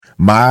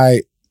My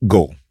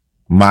goal,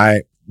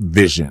 my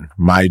vision,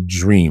 my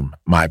dream,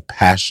 my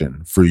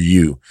passion for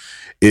you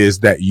is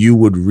that you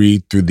would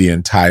read through the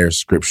entire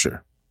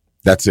scripture.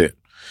 That's it.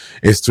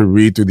 It's to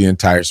read through the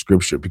entire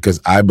scripture, because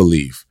I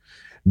believe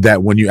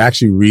that when you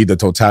actually read the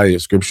totality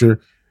of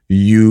scripture,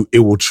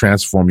 it will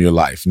transform your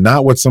life.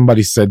 Not what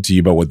somebody said to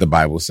you about what the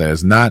Bible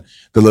says, not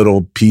the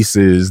little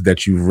pieces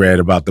that you've read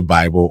about the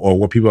Bible or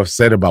what people have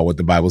said about what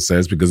the Bible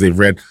says, because they've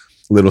read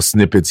little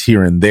snippets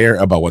here and there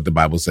about what the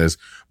Bible says,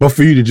 but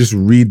for you to just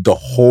read the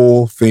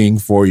whole thing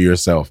for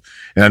yourself.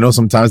 And I know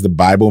sometimes the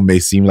Bible may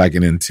seem like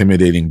an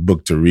intimidating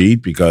book to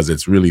read because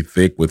it's really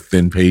thick with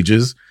thin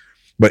pages.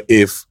 But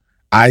if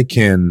I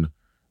can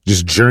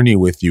just journey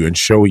with you and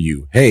show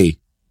you, hey,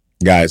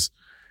 guys,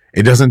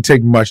 it doesn't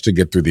take much to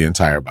get through the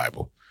entire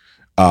Bible.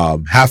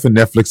 Half a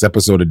Netflix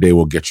episode a day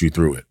will get you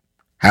through it.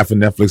 Half a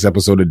Netflix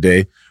episode a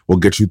day will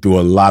get you through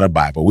a lot of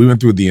Bible. We went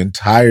through the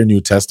entire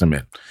New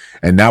Testament,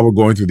 and now we're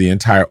going through the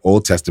entire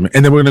Old Testament.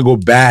 And then we're going to go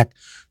back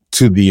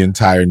to the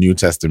entire New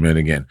Testament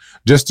again,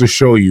 just to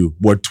show you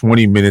what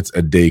 20 minutes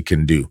a day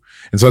can do.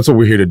 And so that's what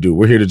we're here to do.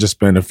 We're here to just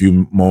spend a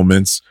few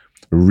moments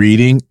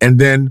reading, and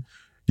then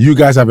you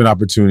guys have an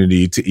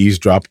opportunity to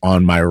eavesdrop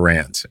on my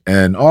rant.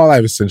 And all I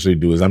essentially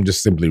do is I'm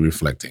just simply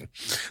reflecting.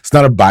 It's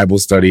not a Bible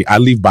study. I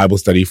leave Bible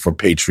study for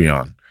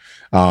Patreon.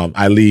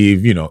 I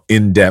leave,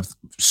 in-depth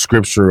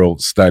scriptural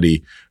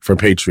study for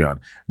Patreon.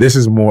 This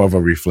is more of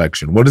a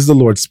reflection. What is the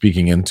Lord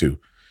speaking into?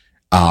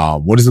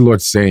 What is the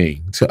Lord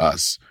saying to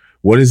us?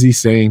 What is he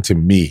saying to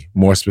me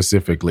more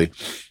specifically?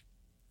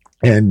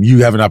 And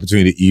you have an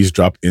opportunity to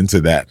eavesdrop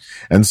into that.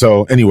 And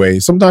so anyway,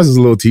 sometimes there's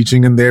a little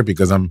teaching in there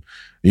because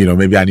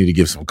maybe I need to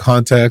give some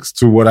context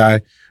to what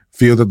I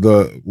feel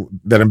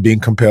that I'm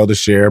being compelled to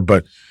share.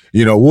 But,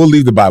 we'll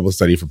leave the Bible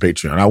study for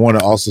Patreon. I want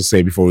to also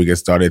say before we get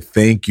started,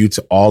 thank you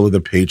to all of the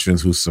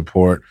patrons who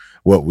support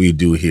what we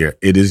do here.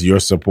 It is your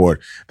support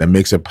that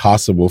makes it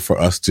possible for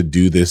us to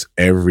do this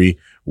every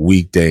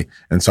weekday.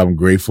 And so I'm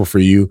grateful for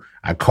you.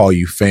 I call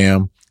you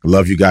fam. I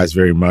love you guys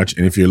very much.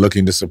 And if you're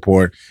looking to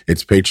support,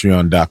 it's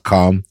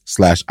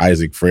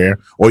patreon.com/Isaac Frere,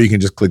 or you can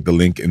just click the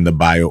link in the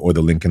bio or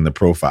the link in the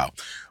profile.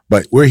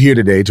 But we're here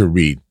today to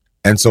read.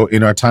 And so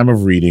in our time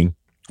of reading,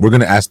 we're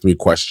going to ask 3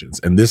 questions.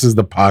 And this is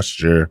the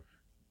posture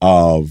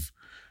of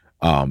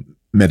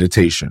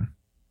meditation,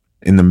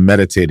 in the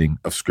meditating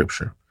of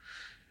scripture.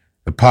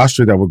 The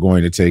posture that we're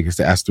going to take is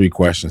to ask 3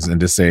 questions and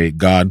to say,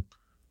 God,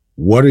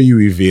 what are you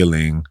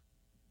revealing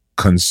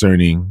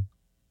concerning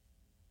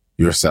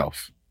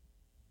yourself?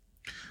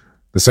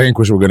 The second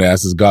question we're going to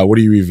ask is, God, what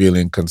are you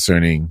revealing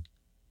concerning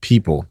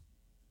people?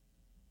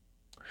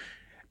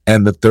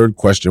 And the third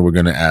question we're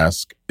going to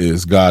ask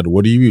is, God,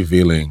 what are you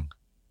revealing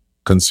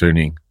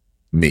concerning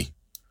me?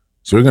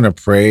 So we're going to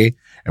pray,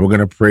 and we're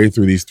going to pray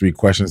through these 3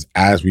 questions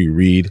as we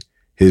read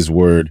his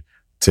word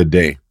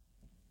today.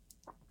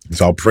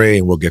 So I'll pray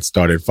and we'll get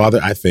started. Father,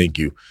 I thank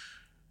you,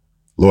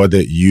 Lord,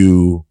 that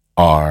you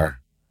are,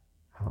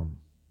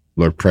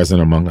 Lord,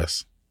 present among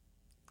us.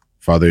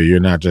 Father, you're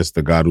not just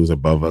the God who's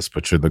above us,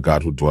 but you're the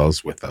God who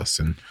dwells with us.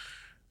 And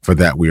for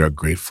that, we are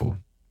grateful.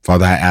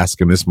 Father, I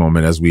ask in this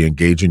moment as we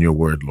engage in your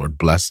word, Lord,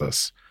 bless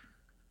us.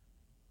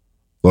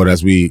 Lord,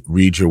 as we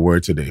read your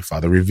word today,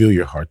 Father, reveal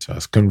your heart to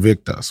us.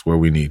 Convict us where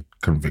we need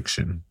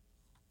conviction.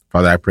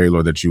 Father, I pray,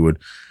 Lord, that you would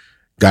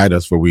guide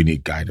us where we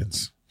need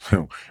guidance.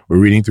 We're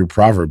reading through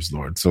Proverbs,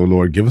 Lord. So,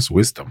 Lord, give us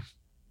wisdom.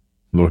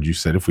 Lord, you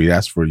said if we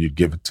ask for it, you'd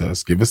give it to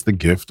us. Give us the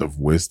gift of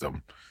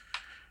wisdom,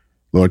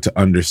 Lord, to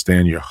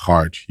understand your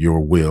heart, your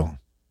will.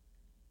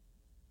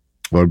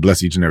 Lord,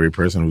 bless each and every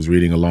person who's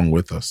reading along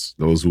with us,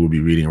 those who will be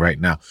reading right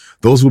now,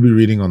 those who will be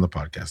reading on the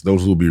podcast,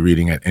 those who will be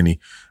reading at any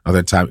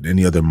other time, at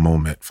any other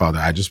moment. Father,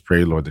 I just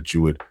pray, Lord, that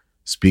you would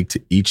speak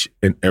to each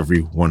and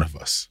every one of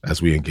us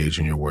as we engage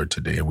in your word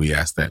today. And we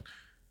ask that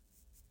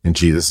in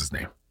Jesus'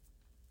 name.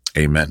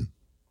 Amen.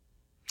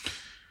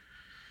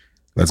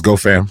 Let's go,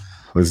 fam.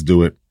 Let's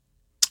do it.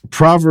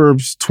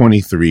 Proverbs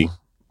 23.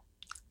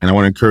 And I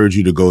want to encourage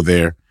you to go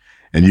there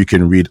and you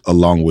can read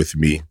along with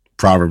me.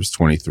 Proverbs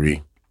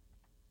 23.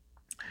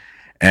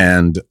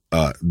 And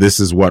this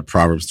is what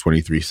Proverbs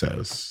 23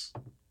 says.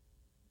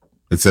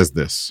 It says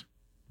this: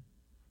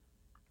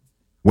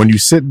 when you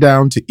sit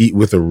down to eat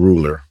with a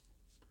ruler,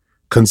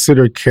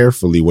 consider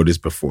carefully what is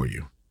before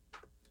you,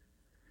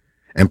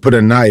 and put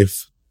a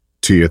knife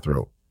to your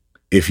throat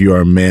if you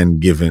are a man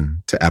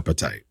given to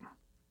appetite.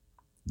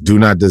 Do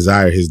not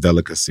desire his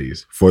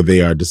delicacies, for they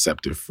are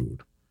deceptive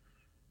food.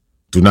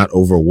 Do not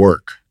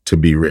overwork to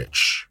be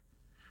rich.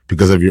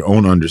 Because of your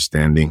own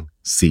understanding,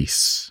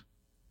 cease.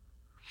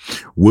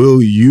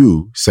 Will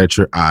you set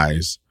your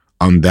eyes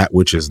on that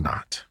which is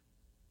not?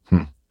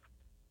 That's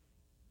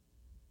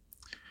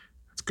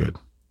good.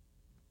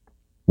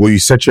 Will you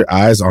set your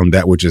eyes on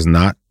that which is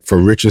not? For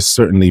riches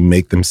certainly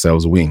make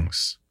themselves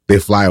wings. They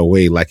fly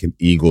away like an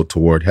eagle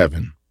toward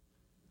heaven.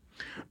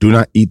 Do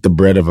not eat the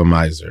bread of a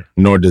miser,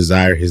 nor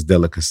desire his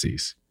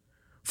delicacies.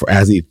 For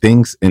as he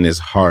thinks in his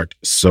heart,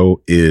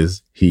 so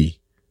is he.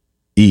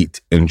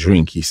 Eat and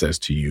drink, he says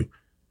to you,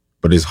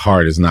 but his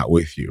heart is not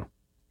with you.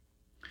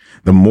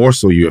 The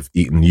morsel you have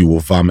eaten, you will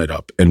vomit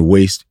up and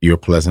waste your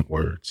pleasant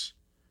words.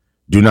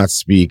 Do not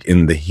speak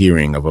in the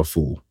hearing of a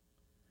fool,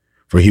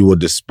 for he will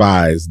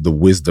despise the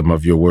wisdom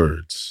of your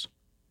words.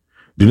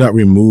 Do not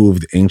remove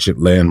the ancient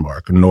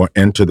landmark, nor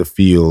enter the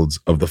fields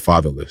of the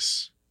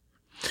fatherless,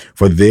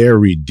 for their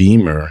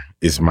Redeemer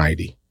is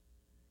mighty.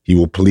 He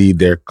will plead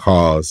their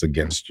cause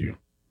against you.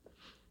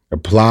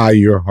 Apply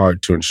your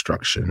heart to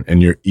instruction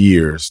and your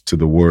ears to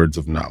the words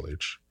of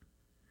knowledge.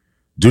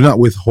 Do not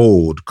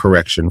withhold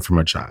correction from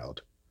a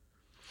child,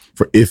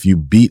 for if you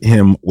beat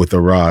him with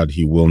a rod,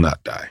 he will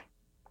not die.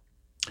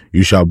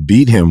 You shall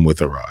beat him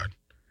with a rod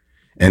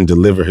and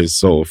deliver his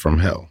soul from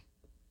hell.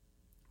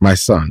 My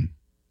son,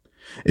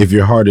 if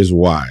your heart is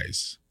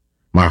wise,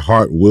 my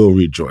heart will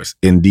rejoice.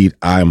 Indeed,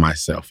 I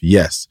myself,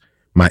 yes,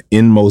 my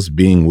inmost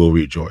being will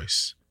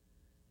rejoice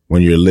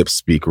when your lips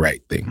speak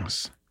right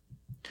things.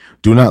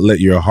 Do not let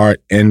your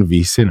heart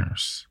envy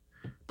sinners,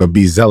 but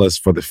be zealous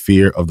for the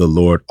fear of the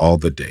Lord all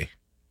the day.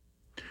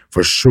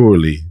 For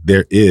surely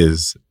there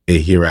is a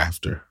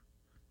hereafter,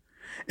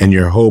 and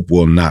your hope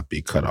will not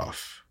be cut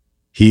off.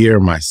 Hear,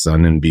 my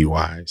son, and be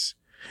wise,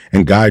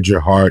 and guide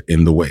your heart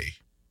in the way.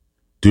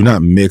 Do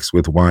not mix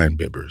with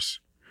wine-bibbers,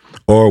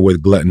 or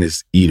with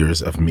gluttonous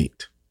eaters of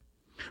meat,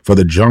 for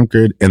the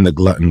drunkard and the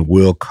glutton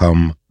will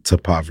come to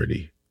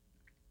poverty,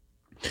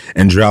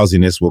 and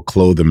drowsiness will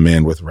clothe a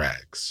man with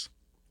rags.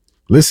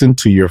 Listen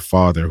to your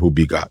father who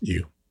begot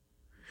you,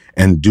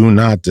 and do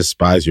not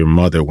despise your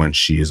mother when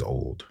she is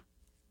old.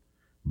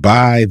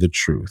 Buy the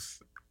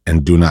truth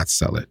and do not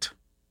sell it.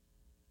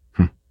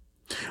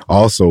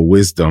 Also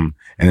wisdom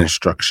and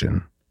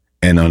instruction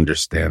and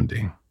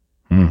understanding.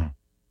 The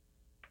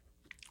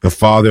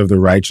father of the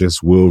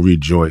righteous will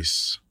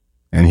rejoice,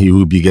 and he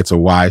who begets a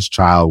wise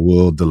child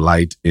will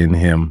delight in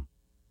him.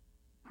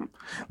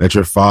 Let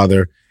your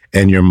father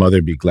and your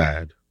mother be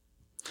glad.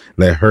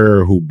 Let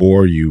her who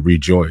bore you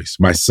rejoice.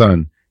 My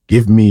son,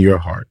 give me your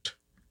heart,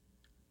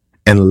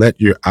 and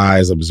let your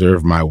eyes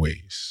observe my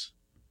ways.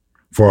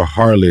 For a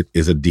harlot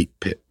is a deep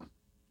pit,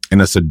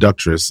 and a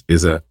seductress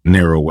is a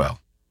narrow well.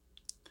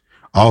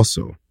 She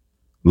also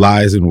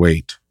lies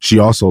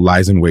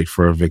in wait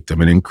for a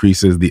victim and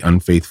increases the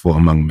unfaithful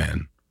among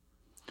men.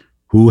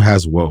 Who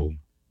has woe?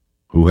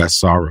 Who has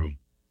sorrow?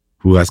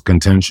 Who has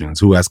contentions?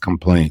 Who has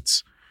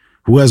complaints?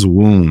 Who has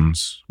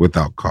wounds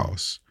without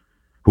cause?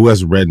 Who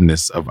has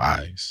redness of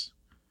eyes?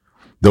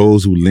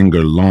 Those who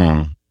linger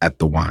long at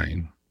the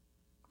wine.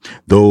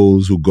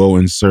 Those who go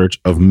in search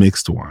of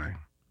mixed wine.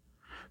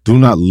 Do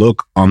not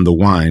look on the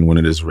wine when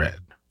it is red,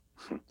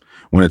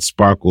 when it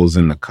sparkles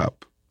in the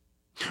cup,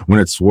 when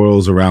it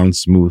swirls around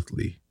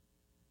smoothly.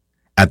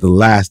 At the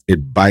last,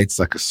 it bites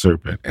like a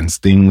serpent and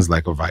stings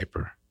like a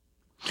viper.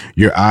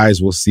 Your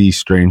eyes will see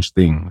strange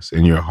things,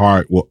 and your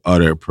heart will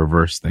utter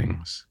perverse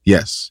things.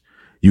 Yes,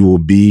 you will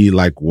be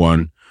like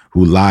one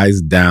who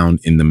lies down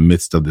in the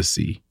midst of the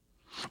sea,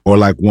 or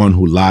like one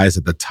who lies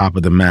at the top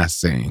of the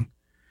mast, saying,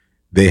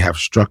 "They have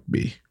struck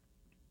me,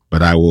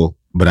 but I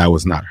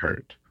was not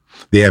hurt.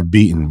 They have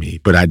beaten me,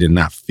 but I did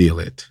not feel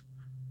it.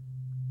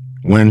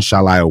 When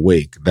shall I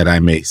awake that I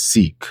may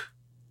seek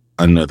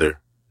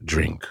another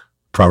drink?"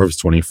 Proverbs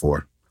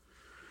 24.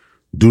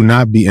 Do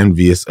not be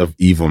envious of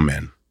evil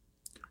men,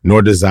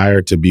 nor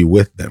desire to be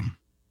with them.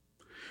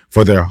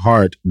 For their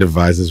heart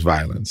devises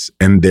violence,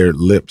 and their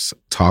lips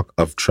talk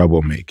of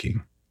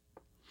troublemaking.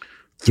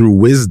 Through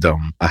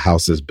wisdom a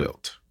house is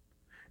built,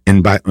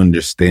 and by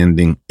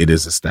understanding it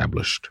is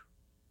established.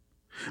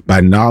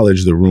 By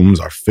knowledge the rooms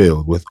are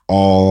filled with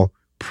all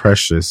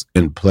precious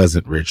and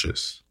pleasant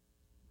riches.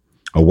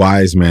 A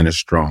wise man is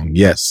strong.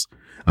 Yes,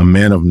 a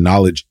man of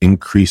knowledge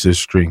increases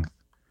strength.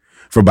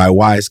 For by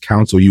wise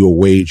counsel you will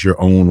wage your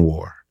own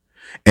war,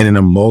 and in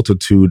a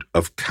multitude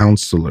of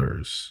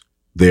counselors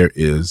there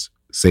is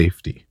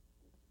safety.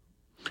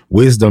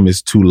 Wisdom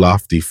is too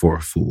lofty for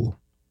a fool.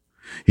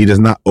 He does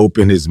not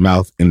open his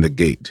mouth in the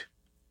gate.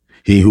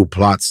 He who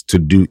plots to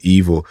do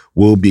evil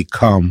will be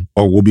called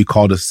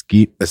a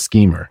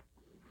schemer.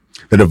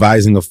 The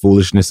devising of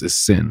foolishness is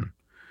sin,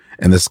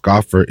 and the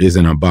scoffer is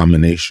an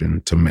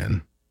abomination to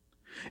men.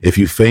 If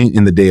you faint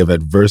in the day of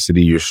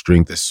adversity, your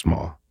strength is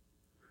small.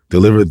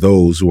 Deliver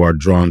those who are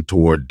drawn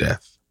toward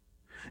death,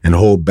 and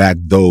hold back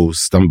those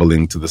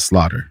stumbling to the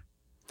slaughter.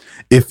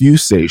 If you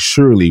say,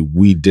 "Surely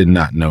we did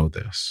not know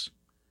this,"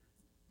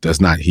 does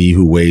not he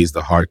who weighs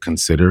the heart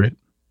consider it?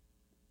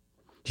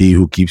 He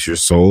who keeps your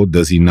soul,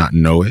 does he not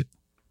know it?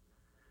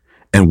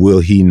 And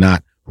will he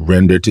not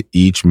render to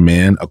each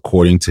man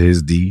according to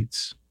his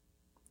deeds?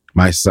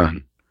 My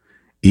son,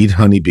 eat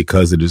honey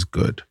because it is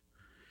good,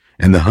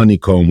 and the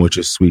honeycomb which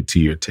is sweet to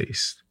your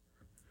taste.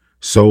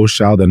 So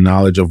shall the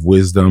knowledge of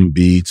wisdom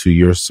be to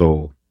your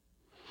soul.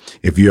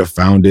 If you have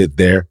found it,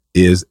 there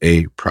is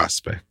a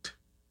prospect,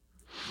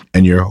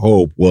 and your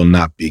hope will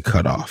not be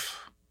cut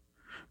off.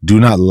 Do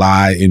not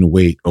lie in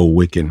wait, O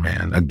wicked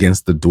man,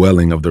 against the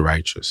dwelling of the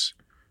righteous.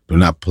 Do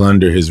not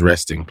plunder his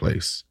resting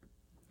place.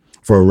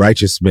 For a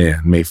righteous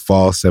man may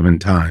fall 7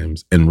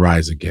 times and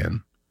rise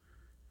again,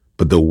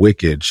 but the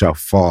wicked shall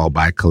fall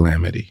by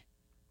calamity.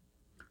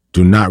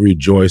 Do not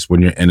rejoice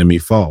when your enemy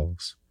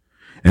falls,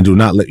 and do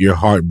not let your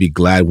heart be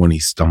glad when he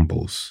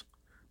stumbles,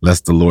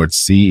 lest the Lord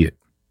see it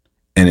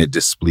and it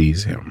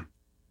displease him,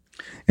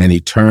 and he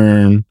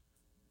turn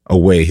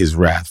away his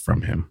wrath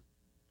from him.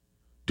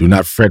 Do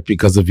not fret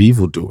because of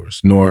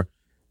evildoers, nor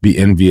be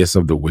envious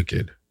of the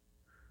wicked,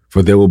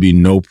 for there will be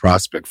no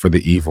prospect for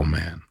the evil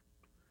man.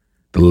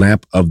 The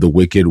lamp of the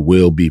wicked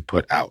will be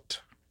put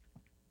out.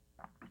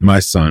 My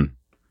son,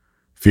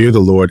 fear the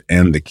Lord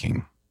and the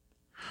king.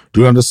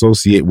 Do not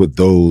associate with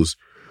those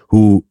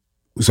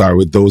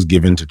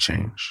given to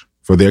change,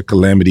 for their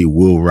calamity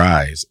will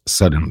rise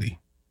suddenly.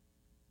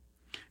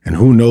 And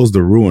who knows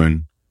the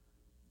ruin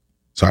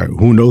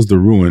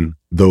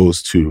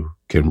those two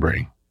can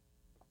bring.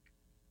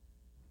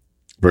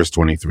 Verse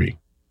 23.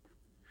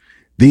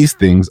 These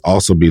things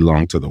also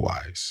belong to the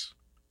wise.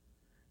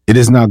 It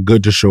is not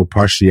good to show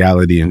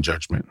partiality in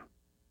judgment.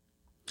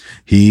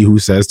 He who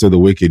says to the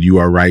wicked, you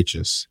are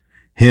righteous,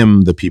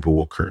 him the people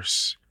will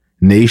curse.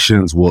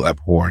 Nations will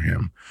abhor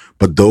him,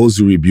 but those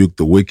who rebuke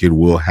the wicked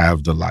will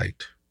have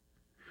delight,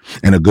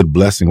 and a good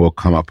blessing will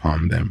come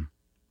upon them.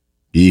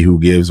 He who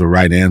gives a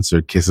right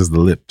answer kisses the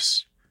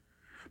lips.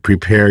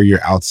 Prepare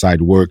your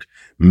outside work,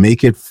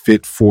 make it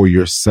fit for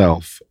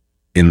yourself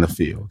in the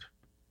field,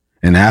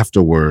 and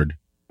afterward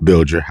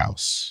build your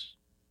house.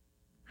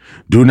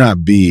 Do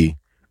not be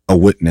a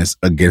witness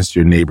against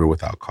your neighbor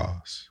without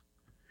cause.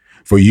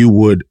 For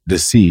would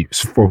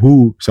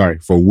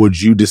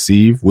you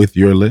deceive with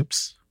your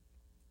lips?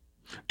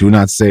 Do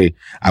not say,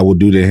 I will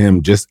do to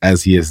him just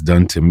as he has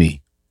done to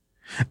me.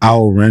 I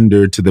will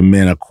render to the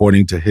man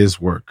according to his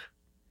work.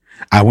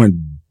 I went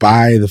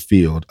by the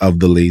field of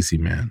the lazy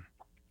man,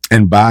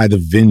 and by the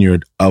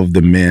vineyard of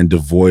the man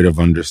devoid of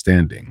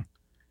understanding.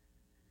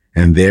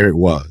 And there it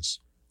was,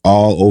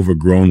 all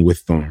overgrown with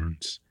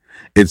thorns.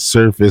 Its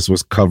surface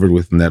was covered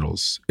with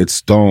nettles. Its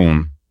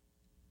stone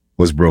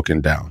was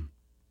broken down.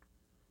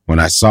 When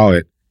I saw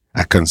it,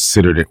 I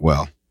considered it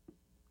well.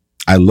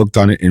 I looked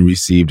on it and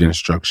received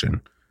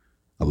instruction.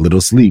 A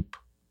little sleep,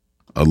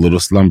 a little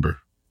slumber,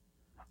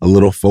 a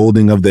little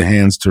folding of the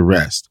hands to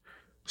rest.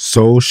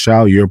 So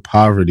shall your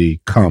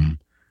poverty come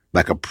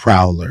like a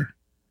prowler,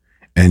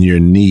 and your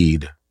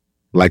need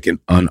like an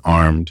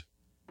unarmed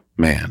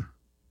man.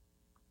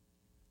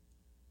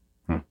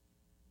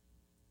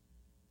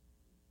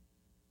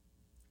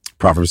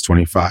 Proverbs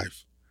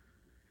 25.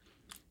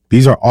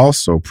 These are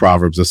also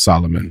Proverbs of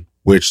Solomon,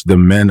 which the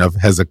men of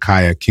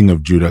Hezekiah, king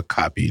of Judah,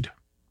 copied.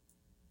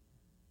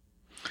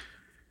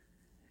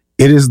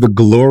 It is the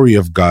glory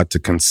of God to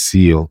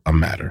conceal a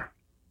matter,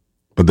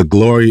 but the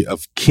glory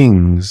of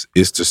kings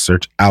is to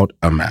search out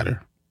a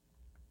matter.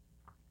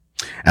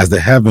 As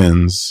the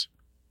heavens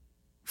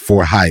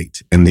for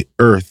height and the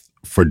earth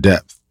for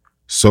depth,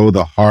 so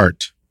the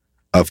heart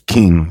of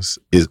kings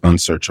is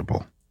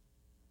unsearchable.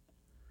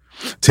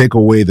 Take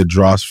away the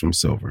dross from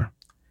silver,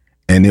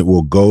 and it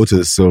will go to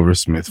the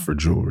silversmith for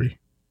jewelry.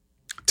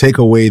 Take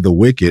away the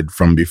wicked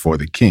from before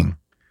the king,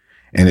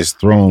 and his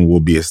throne will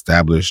be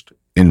established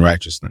in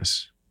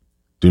righteousness.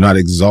 Do not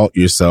exalt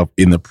yourself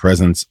in the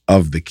presence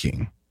of the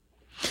king,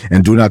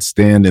 and do not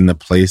stand in the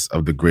place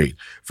of the great,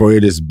 for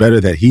it is better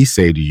that he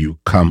say to you,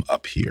 come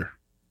up here,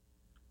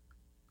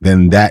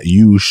 than that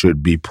you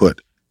should be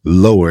put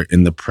lower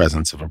in the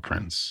presence of a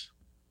prince,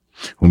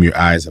 whom your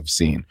eyes have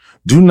seen.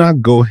 Do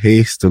not go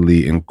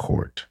hastily in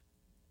court.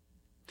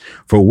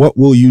 For what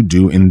will you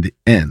do in the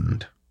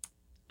end?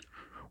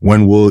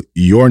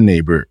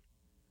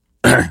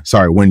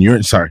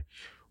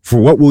 For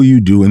what will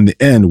you do in the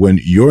end when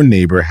your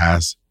neighbor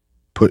has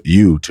put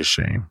you to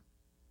shame?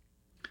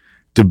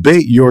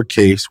 Debate your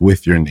case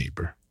with your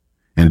neighbor,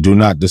 and do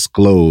not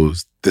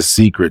disclose the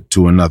secret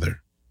to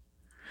another,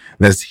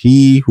 lest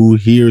he who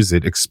hears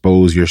it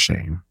expose your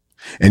shame,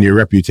 and your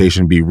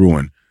reputation be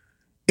ruined.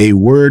 A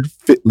word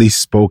fitly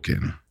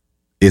spoken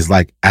is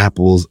like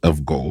apples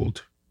of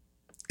gold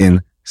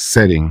in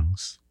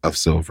settings of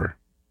silver.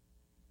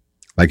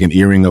 Like an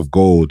earring of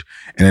gold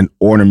and an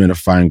ornament of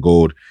fine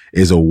gold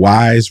is a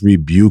wise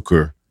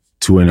rebuker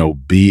to an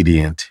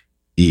obedient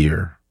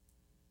ear.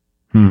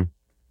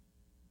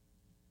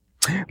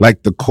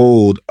 Like the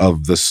cold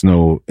of the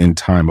snow in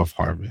time of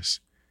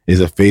harvest is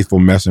a faithful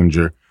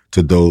messenger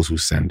to those who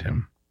send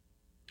him,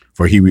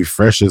 for he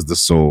refreshes the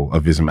soul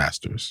of his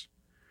masters.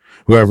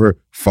 Whoever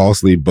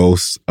falsely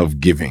boasts of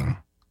giving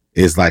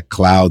is like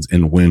clouds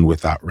and wind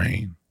without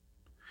rain.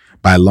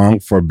 By long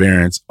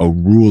forbearance, a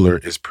ruler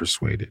is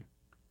persuaded,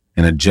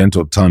 and a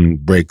gentle tongue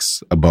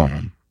breaks a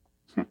bone.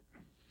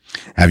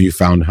 Have you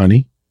found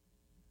honey?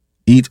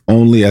 Eat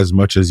only as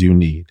much as you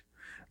need,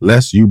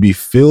 lest you be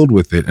filled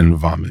with it and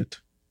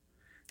vomit.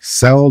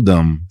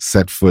 Seldom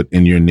set foot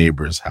in your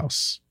neighbor's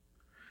house,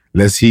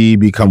 lest he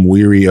become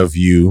weary of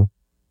you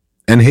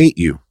and hate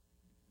you.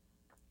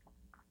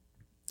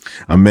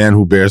 A man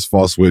who bears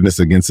false witness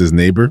against his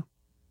neighbor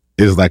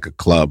is like a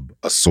club,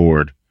 a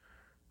sword,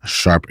 a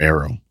sharp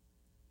arrow.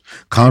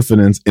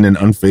 Confidence in an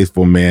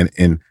unfaithful man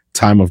in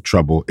time of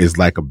trouble is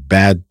like a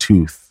bad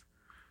tooth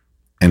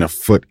and a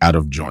foot out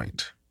of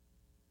joint.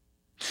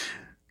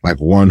 Like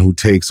one who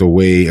takes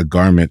away a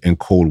garment in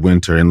cold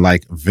winter, and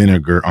like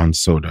vinegar on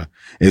soda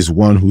is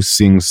one who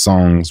sings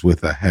songs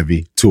with a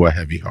heavy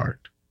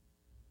heart.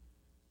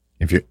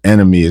 If your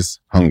enemy is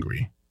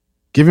hungry,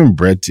 give him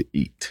bread to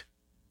eat.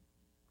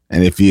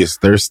 And if he is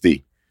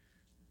thirsty,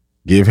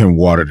 give him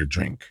water to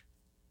drink.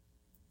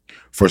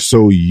 For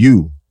so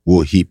you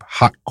will heap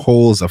hot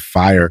coals of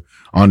fire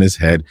on his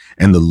head,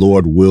 and the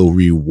Lord will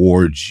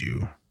reward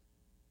you.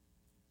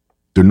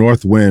 The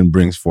north wind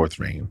brings forth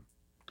rain,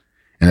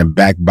 and a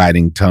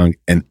backbiting tongue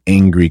an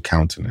angry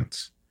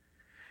countenance.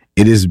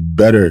 It is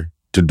better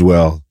to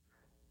dwell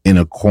in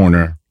a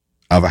corner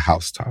of a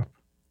housetop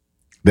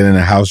than in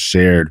a house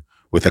shared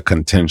with a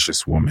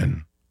contentious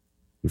woman.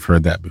 You've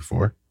heard that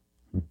before.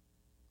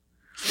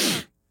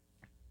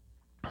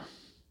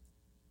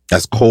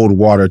 As cold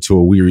water to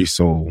a weary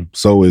soul,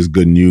 so is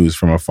good news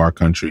from a far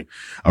country.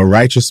 A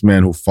righteous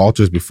man who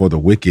falters before the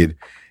wicked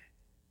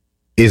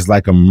is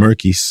like a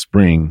murky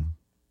spring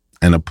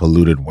and a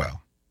polluted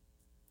well.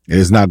 It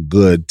is not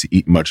good to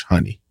eat much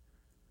honey.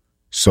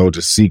 So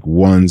to seek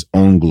one's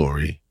own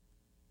glory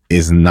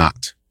is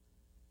not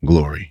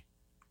glory.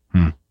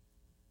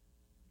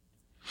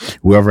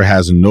 Whoever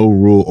has no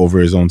rule over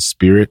his own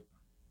spirit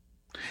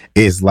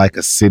is like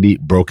a city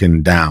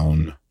broken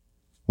down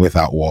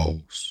without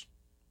walls.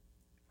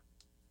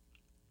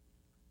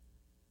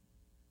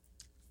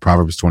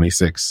 Proverbs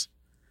 26.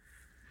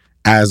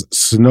 As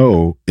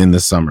snow in the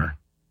summer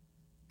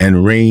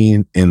and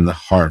rain in the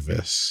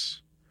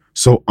harvest,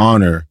 so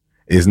honor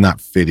is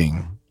not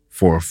fitting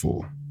for a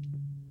fool.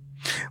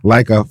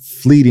 Like a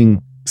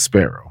fleeting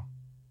sparrow,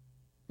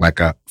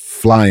 like a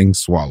flying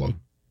swallow,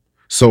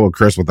 so a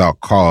curse without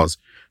cause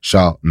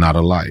shall not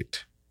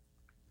alight.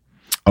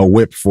 A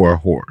whip for a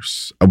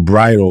horse, a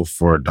bridle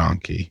for a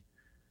donkey,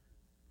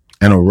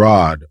 and a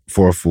rod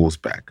for a fool's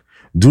back.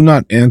 Do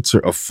not answer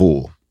a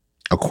fool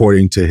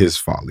according to his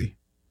folly,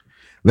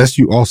 lest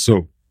you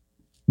also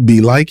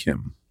be like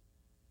him.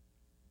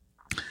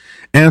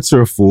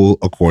 Answer a fool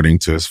according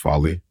to his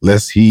folly,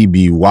 lest he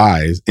be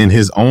wise in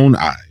his own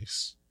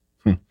eyes.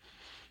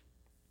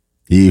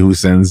 He who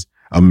sends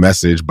a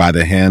message by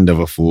the hand of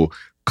a fool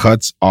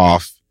cuts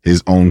off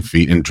his own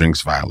feet and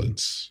drinks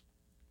violence.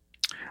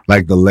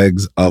 Like the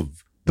legs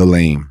of the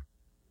lame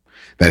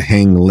that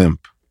hang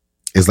limp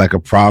is like a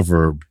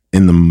proverb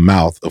in the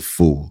mouth of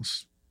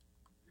fools.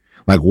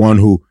 Like one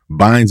who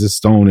binds a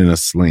stone in a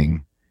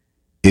sling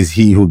is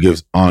he who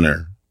gives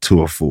honor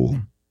to a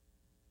fool.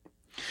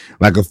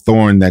 Like a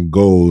thorn that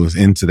goes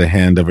into the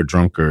hand of a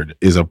drunkard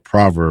is a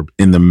proverb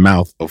in the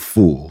mouth of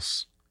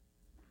fools.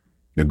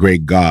 The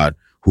great God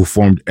who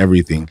formed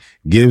everything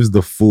gives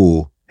the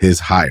fool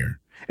his hire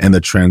and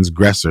the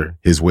transgressor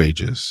his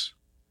wages.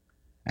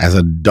 As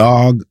a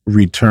dog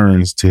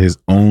returns to his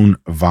own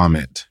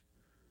vomit,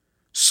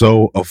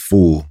 so a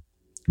fool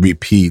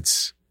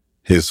repeats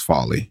his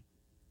folly.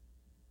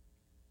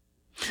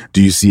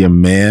 Do you see a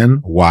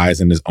man wise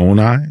in his own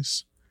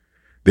eyes?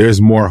 There is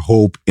more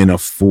hope in a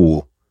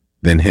fool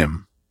than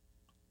him.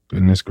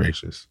 Goodness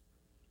gracious.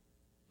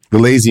 The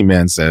lazy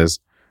man says,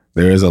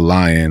 there is a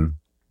lion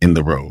in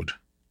the road.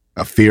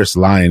 A fierce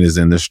lion is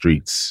in the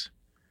streets.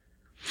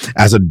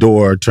 As a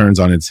door turns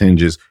on its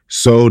hinges,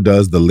 so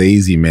does the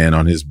lazy man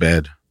on his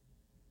bed.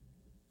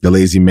 The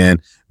lazy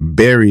man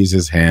buries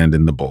his hand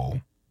in the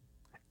bowl.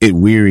 It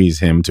wearies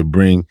him to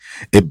bring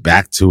it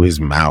back to his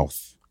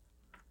mouth.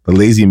 The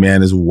lazy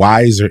man is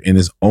wiser in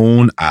his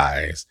own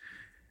eyes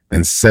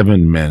than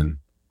 7 men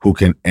who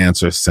can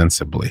answer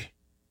sensibly.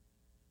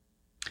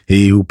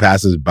 He who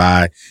passes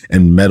by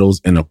and meddles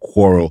in a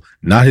quarrel,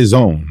 not his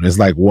own, is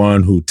like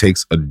one who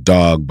takes a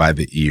dog by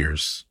the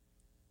ears.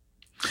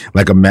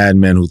 Like a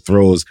madman who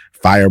throws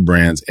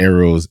firebrands,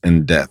 arrows,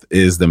 and death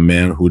is the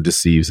man who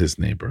deceives his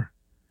neighbor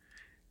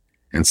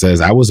and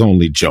says, I was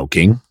only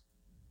joking.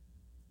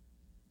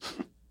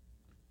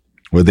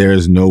 Where there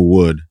is no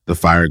wood, the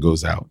fire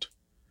goes out.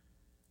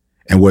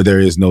 And where there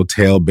is no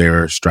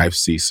talebearer, strife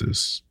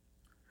ceases.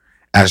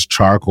 As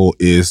charcoal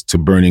is to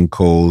burning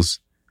coals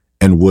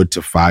and wood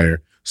to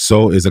fire,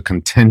 so is a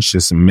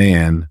contentious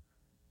man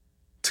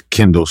to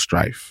kindle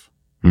strife.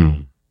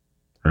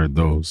 Heard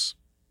those.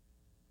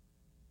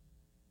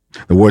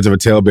 The words of a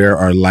talebearer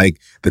are like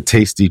the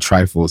tasty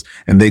trifles,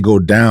 and they go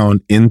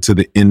down into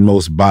the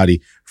inmost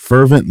body.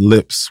 Fervent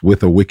lips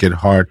with a wicked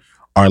heart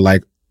are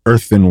like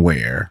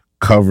earthenware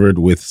covered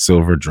with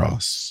silver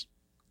dross.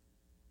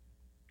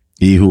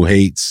 He who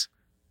hates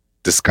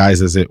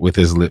disguises it with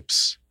his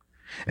lips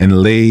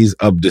and lays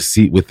up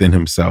deceit within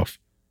himself.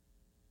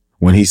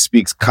 When he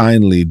speaks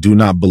kindly, do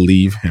not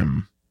believe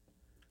him.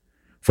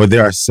 For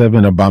there are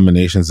 7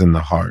 abominations in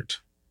the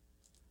heart.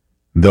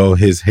 Though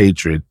his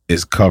hatred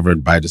is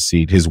covered by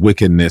deceit, his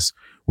wickedness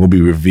will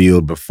be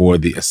revealed before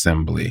the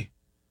assembly.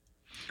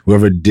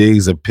 Whoever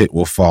digs a pit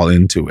will fall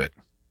into it,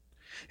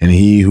 and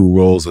he who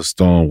rolls a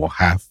stone will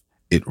have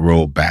it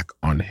roll back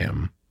on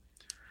him.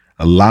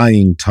 A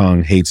lying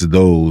tongue hates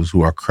those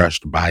who are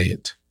crushed by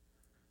it,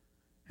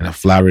 and a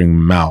flattering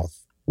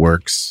mouth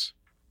works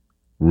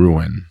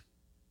ruin.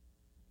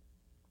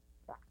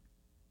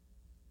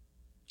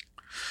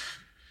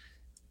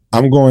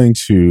 I'm going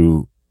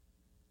to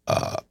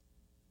uh,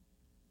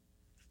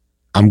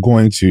 I'm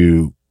going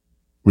to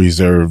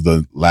reserve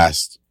the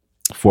last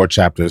 4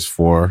 chapters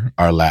for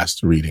our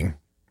last reading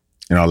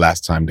and our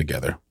last time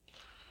together.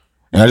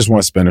 And I just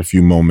want to spend a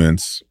few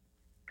moments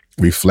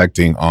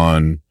reflecting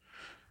on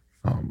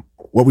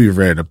what we've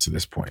read up to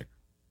this point.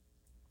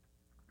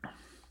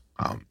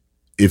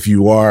 If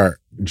you are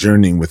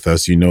journeying with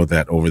us, you know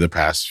that over the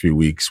past few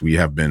weeks, we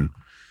have been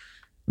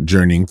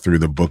journeying through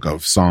the book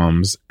of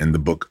Psalms and the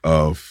book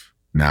of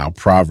now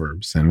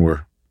Proverbs. And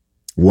we're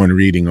one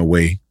reading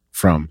away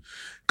from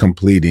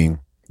completing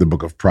the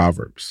book of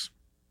Proverbs.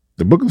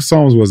 The book of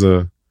Psalms was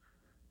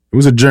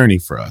a journey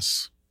for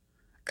us,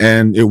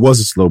 and it was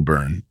a slow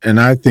burn. And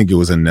I think it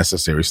was a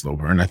necessary slow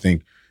burn. I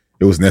think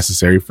it was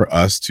necessary for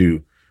us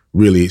to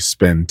really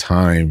spend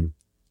time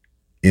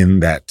in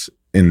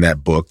that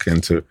book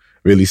and to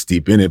really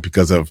steep in it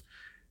because of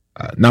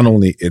not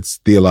only its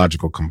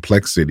theological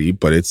complexity,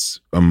 but its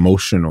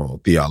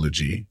emotional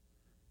theology,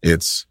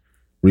 its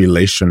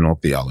relational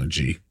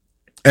theology.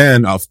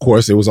 And of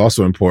course, it was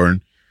also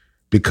important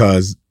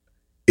because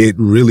it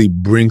really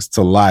brings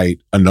to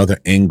light another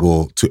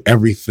angle to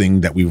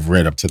everything that we've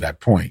read up to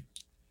that point,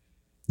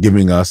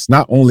 giving us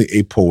not only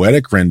a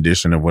poetic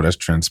rendition of what has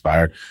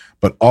transpired,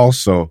 but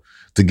also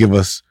to give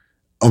us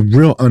a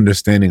real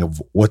understanding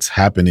of what's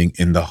happening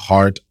in the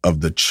heart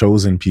of the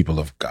chosen people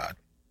of God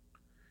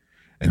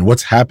and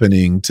what's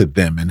happening to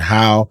them and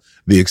how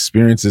the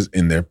experiences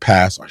in their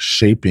past are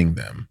shaping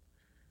them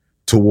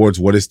towards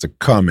what is to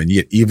come. And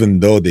yet, even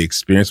though they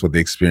experienced what they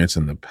experienced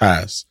in the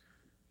past,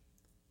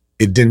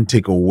 it didn't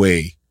take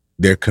away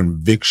their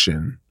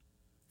conviction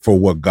for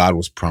what God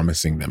was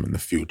promising them in the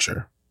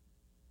future.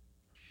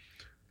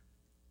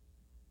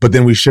 But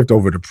then we shift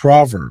over to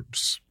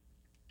Proverbs.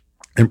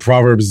 And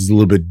Proverbs is a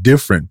little bit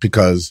different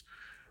because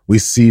we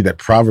see that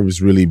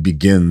Proverbs really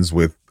begins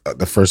with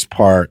the first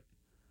part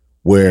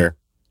where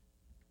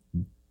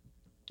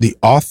the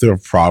author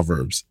of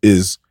Proverbs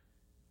is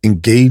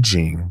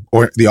engaging,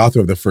 or the author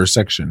of the first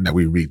section that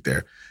we read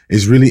there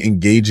is really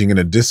engaging in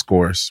a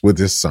discourse with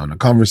his son, a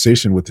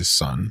conversation with his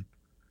son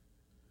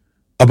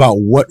about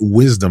what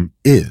wisdom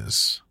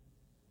is.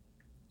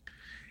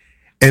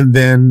 And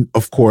then,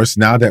 of course,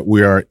 now that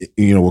we're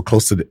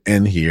close to the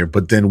end here,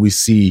 but then we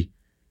see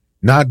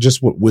not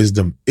just what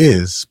wisdom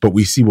is, but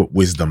we see what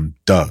wisdom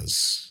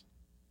does.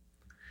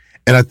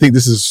 And I think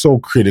this is so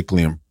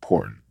critically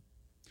important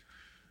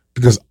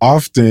because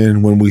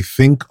often when we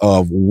think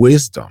of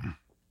wisdom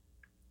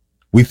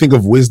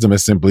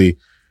as simply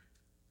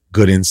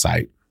good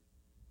insight.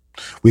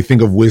 We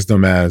think of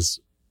wisdom as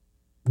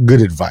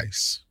good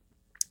advice.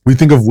 We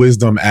think of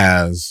wisdom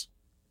as,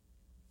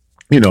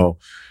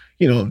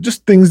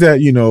 just things that,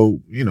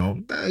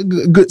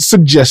 good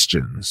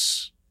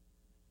suggestions,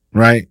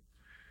 right?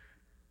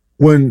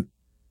 When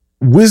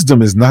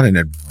wisdom is not an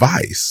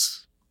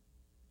advice,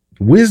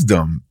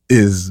 wisdom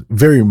is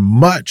very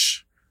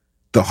much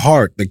the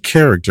heart, the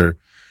character,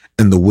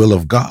 and the will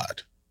of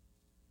God.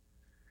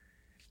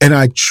 And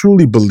I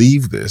truly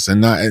believe this,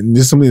 and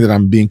this is something that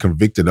I'm being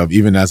convicted of,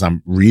 even as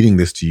I'm reading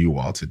this to you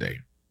all today,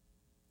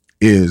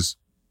 is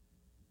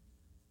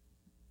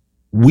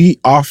we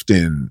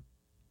often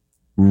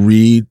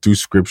read through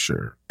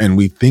scripture and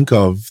we think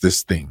of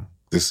this thing,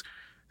 this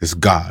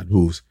God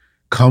who's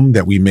come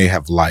that we may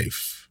have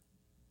life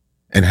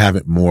and have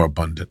it more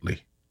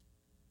abundantly.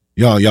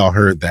 Y'all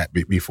heard that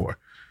before.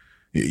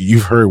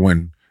 You've heard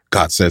when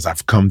God says,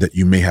 I've come that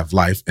you may have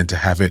life and to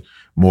have it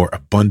more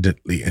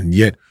abundantly. And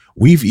yet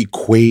we've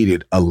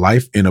equated a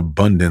life in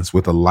abundance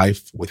with a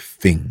life with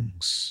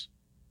things.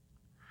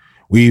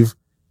 We've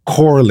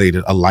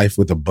correlated a life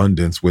with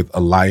abundance with a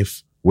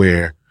life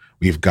where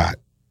we've got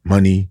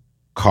money,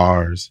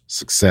 cars,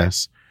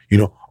 success.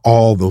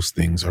 All those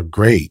things are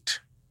great.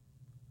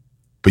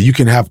 But you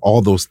can have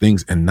all those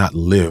things and not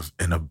live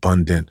an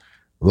abundant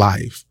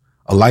life.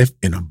 A life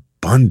in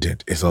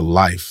abundant is a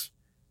life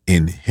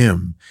in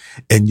Him.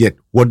 And yet,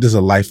 what does a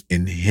life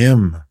in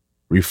Him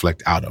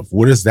reflect out of?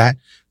 What does that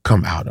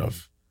come out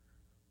of?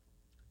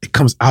 It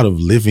comes out of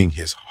living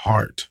His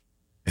heart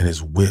and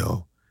His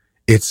will.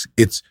 It's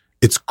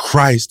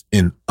Christ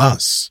in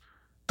us,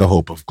 the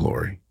hope of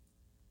glory.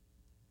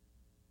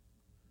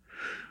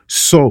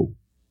 So,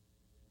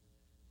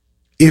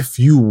 if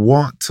you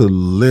want to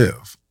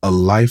live a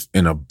life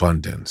in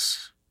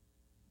abundance,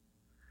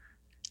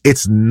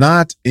 it's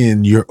not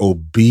in your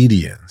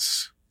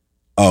obedience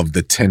of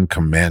the 10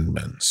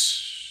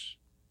 commandments.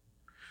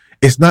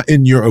 It's not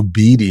in your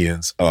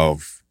obedience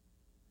of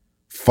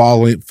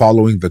following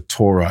the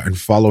Torah and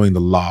following the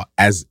law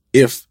as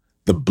if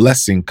the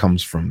blessing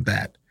comes from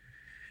that.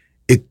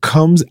 It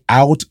comes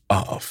out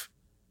of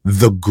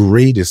the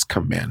greatest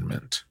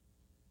commandment,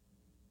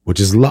 which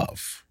is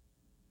love.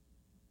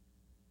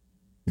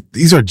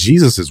 These are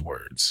Jesus's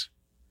words.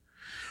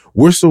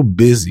 We're so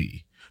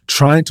busy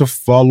trying to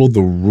follow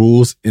the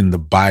rules in the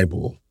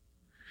Bible,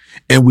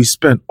 and we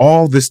spend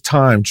all this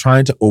time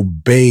trying to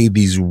obey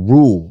these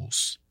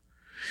rules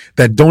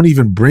that don't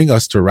even bring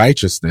us to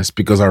righteousness,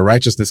 because our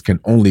righteousness can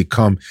only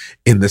come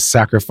in the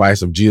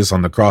sacrifice of Jesus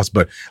on the cross.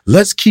 But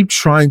let's keep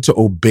trying to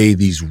obey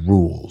these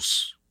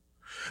rules,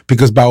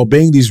 because by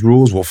obeying these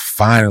rules, we'll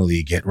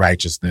finally get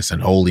righteousness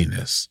and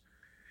holiness.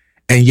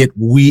 And yet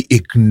we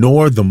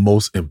ignore the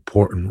most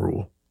important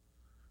rule,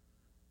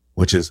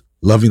 which is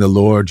loving the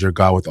Lord your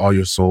God with all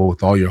your soul,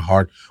 with all your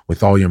heart,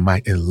 with all your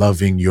might, and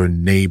loving your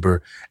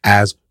neighbor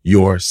as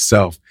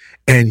yourself.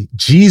 And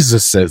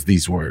Jesus says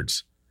these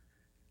words,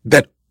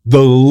 that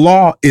the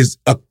law is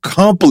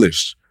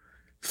accomplished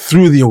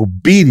through the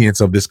obedience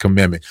of this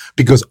commandment,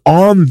 because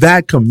on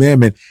that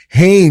commandment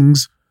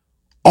hangs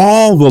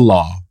all the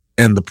law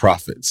and the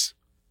prophets.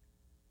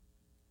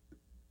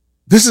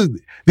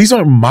 These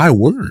aren't my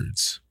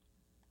words.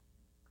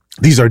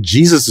 These are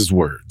Jesus's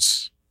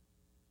words.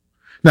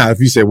 Now, if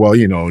you say, well,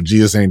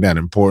 Jesus ain't that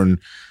important,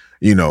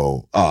 I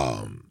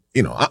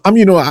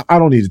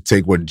don't need to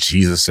take what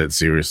Jesus said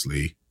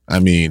seriously. I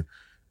mean,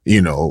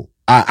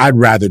 I'd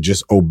rather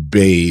just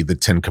obey the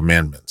 10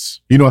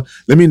 commandments.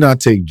 Let me not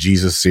take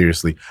Jesus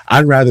seriously.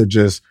 I'd rather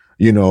just,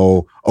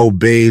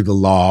 obey the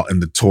law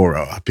and the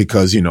Torah,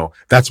 because,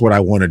 that's what I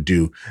want to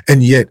do.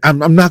 And yet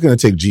I'm not going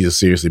to take Jesus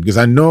seriously, because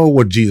I know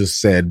what Jesus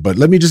said, but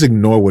let me just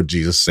ignore what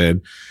Jesus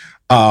said.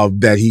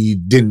 That he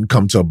didn't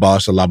come to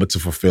abolish the law, but to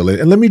fulfill it.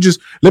 And let me just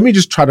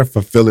try to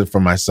fulfill it for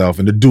myself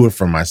and to do it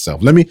for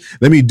myself. Let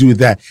me do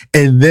that.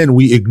 And then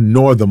we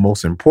ignore the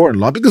most important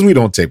law because we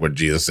don't take what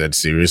Jesus said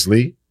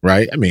seriously,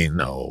 right? I mean,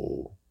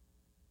 no.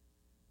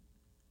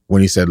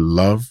 When he said,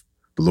 love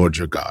the Lord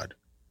your God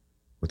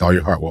with all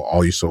your heart, with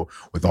all your soul,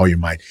 with all your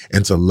might,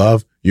 and to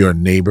love your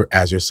neighbor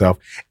as yourself.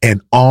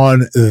 And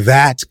on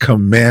that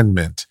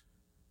commandment,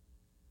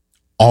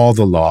 all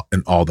the law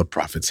and all the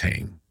prophets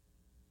hang.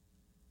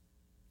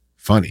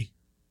 Funny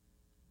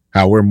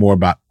how we're more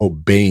about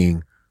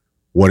obeying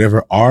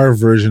whatever our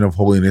version of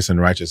holiness and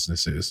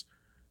righteousness is,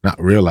 not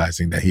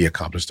realizing that he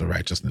accomplished the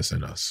righteousness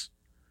in us.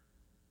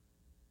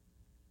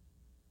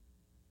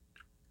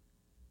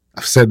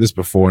 I've said this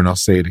before and I'll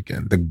say it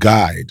again. The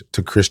guide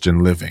to Christian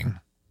living.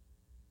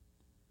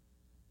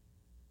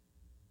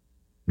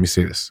 Let me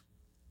say this.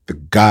 The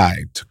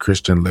guide to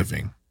Christian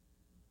living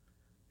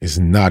is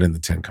not in the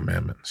 10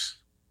 Commandments.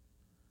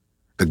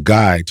 The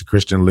guide to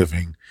Christian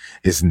living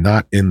is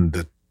not in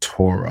the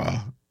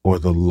Torah or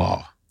the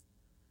law.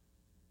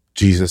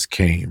 Jesus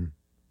came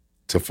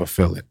to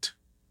fulfill it.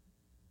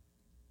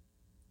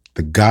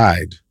 The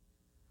guide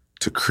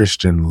to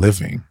Christian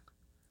living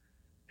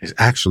is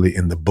actually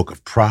in the book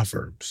of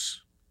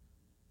Proverbs.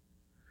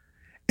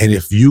 And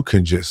if you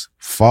can just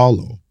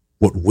follow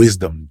what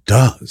wisdom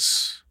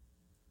does,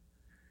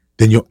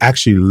 then you'll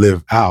actually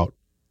live out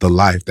the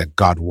life that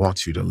God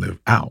wants you to live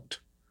out.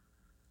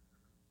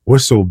 We're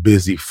so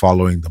busy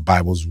following the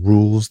Bible's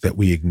rules that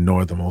we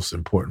ignore the most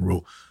important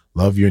rule.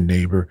 Love your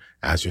neighbor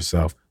as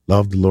yourself.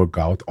 Love the Lord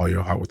God with all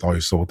your heart, with all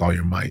your soul, with all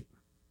your might.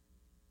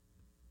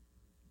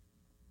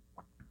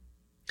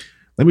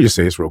 Let me just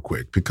say this real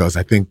quick, because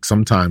I think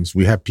sometimes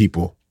we have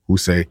people who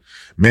say,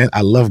 man,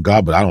 I love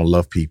God, but I don't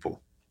love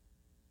people.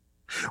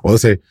 Or they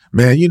say,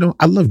 man,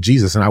 I love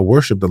Jesus and I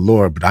worship the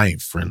Lord, but I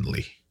ain't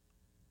friendly.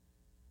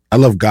 I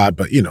love God,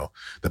 but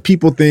the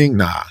people thing,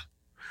 nah.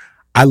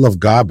 I love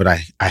God, but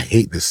I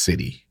hate this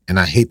city and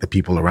I hate the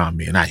people around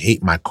me and I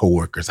hate my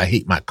coworkers. I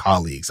hate my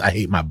colleagues. I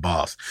hate my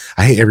boss.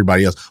 I hate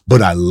everybody else,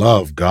 but I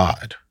love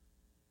God.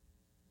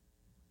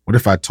 What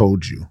if I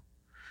told you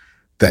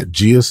that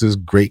Jesus'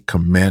 great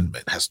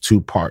commandment has 2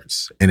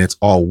 parts and it's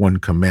all one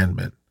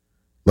commandment?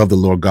 Love the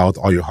Lord God with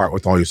all your heart,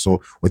 with all your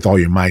soul, with all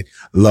your might.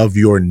 Love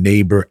your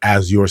neighbor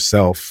as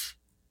yourself.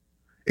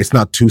 It's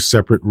not 2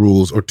 separate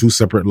rules or 2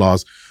 separate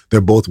laws.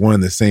 They're both one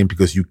and the same,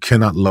 because you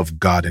cannot love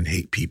God and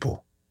hate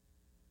people.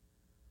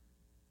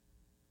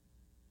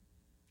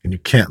 And you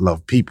can't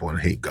love people and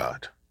hate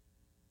God.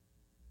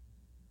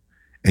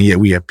 And yet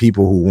we have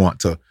people who want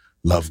to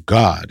love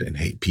God and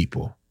hate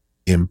people.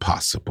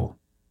 Impossible.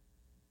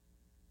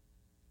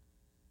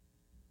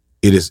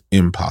 It is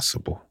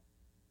impossible.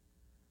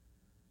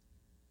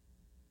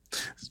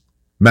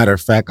 Matter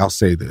of fact, I'll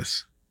say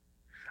this.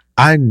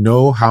 I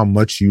know how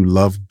much you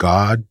love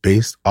God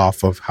based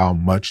off of how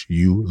much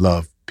you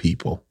love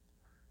people.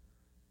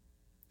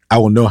 I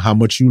will know how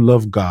much you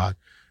love God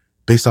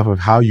based off of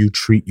how you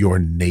treat your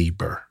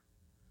neighbor.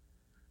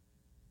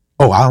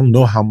 Oh, I'll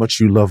know how much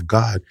you love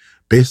God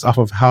based off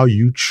of how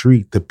you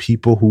treat the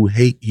people who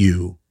hate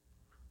you.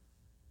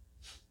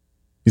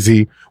 You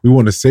see, we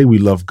want to say we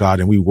love God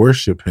and we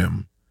worship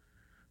him,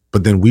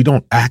 but then we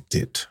don't act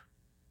it,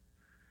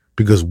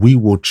 because we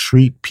will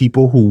treat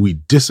people who we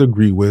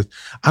disagree with.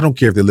 I don't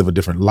care if they live a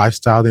different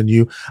lifestyle than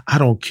you. I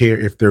don't care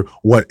if they're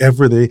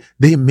whatever they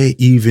may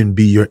even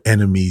be your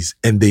enemies,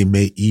 and they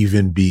may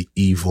even be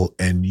evil,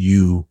 and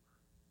you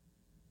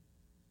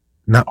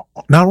not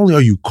only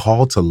are you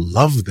called to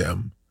love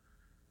them,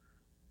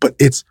 but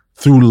it's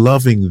through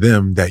loving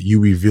them that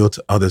you reveal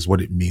to others what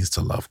it means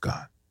to love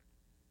God.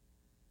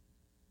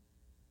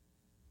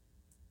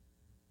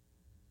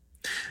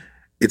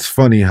 It's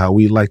funny how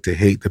we like to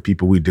hate the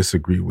people we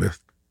disagree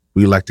with,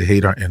 We like to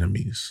hate our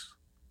enemies.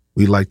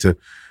 We like to,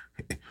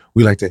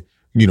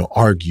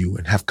 argue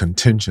and have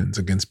contentions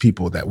against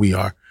people that we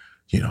are,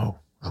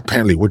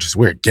 apparently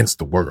we're against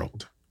the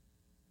world.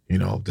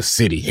 The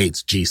city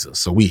hates Jesus,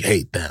 so we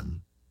hate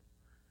them.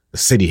 The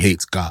city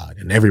hates God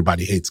and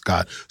everybody hates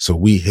God, so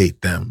we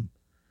hate them.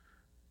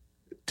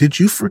 Did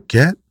you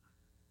forget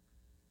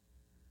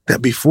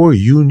that before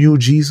you knew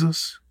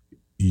Jesus,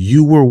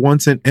 you were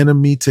once an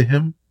enemy to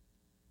him?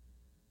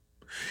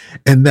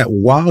 And that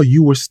while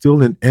you were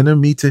still an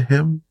enemy to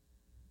him,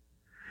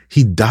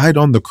 he died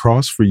on the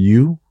cross for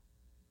you?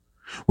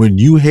 When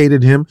you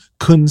hated him,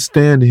 couldn't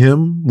stand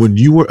him, when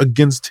you were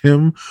against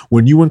him,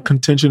 when you were in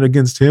contention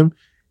against him,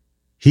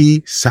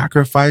 he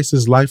sacrificed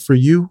his life for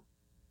you?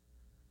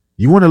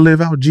 You want to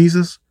live out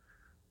Jesus?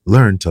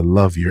 Learn to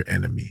love your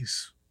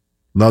enemies.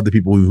 Love the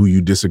people who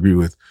you disagree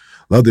with.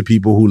 Love the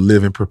people who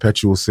live in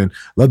perpetual sin.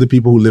 Love the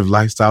people who live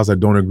lifestyles that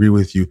don't agree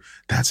with you.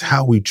 That's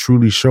how we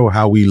truly show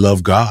how we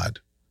love God.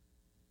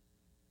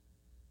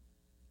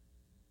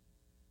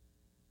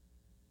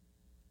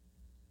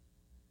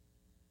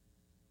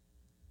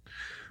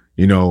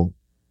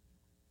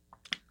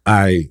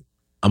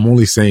 I'm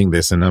only saying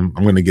this, and I'm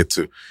going to get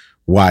to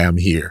why I'm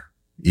here,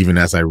 even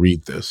as I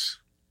read this,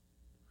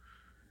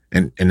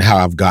 and how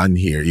I've gotten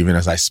here, even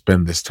as I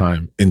spend this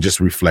time in just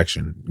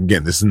reflection.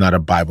 Again, this is not a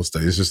Bible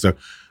study. It's just a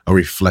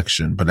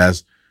reflection. But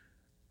as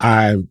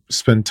I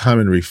spend time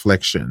in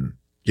reflection,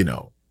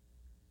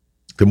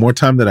 the more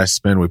time that I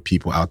spend with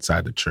people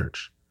outside the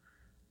church,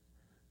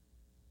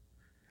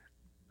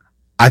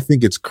 I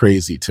think it's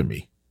crazy to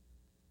me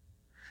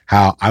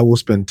how I will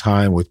spend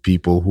time with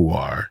people who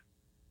are,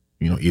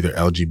 either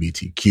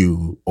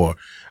LGBTQ, or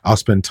I'll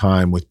spend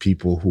time with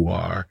people who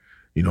are,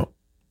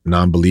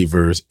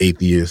 non-believers,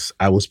 atheists.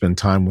 I will spend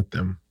time with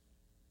them.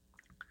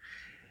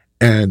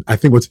 And I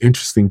think what's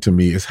interesting to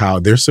me is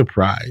how they're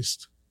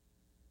surprised.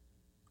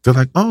 They're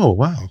like, oh,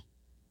 wow.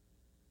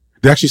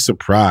 They're actually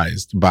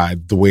surprised by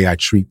the way I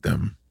treat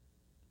them.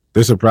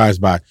 They're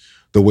surprised by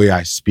the way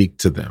I speak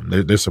to them.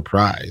 They're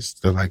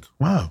surprised. They're like,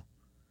 wow,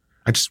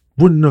 I just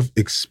wouldn't have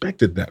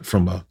expected that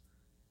from a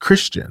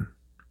Christian.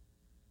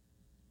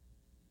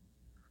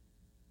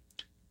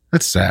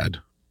 That's sad.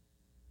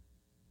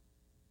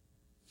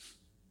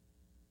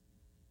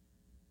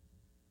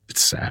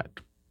 It's sad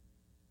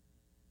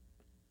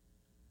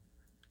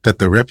that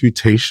the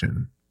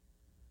reputation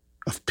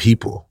of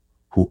people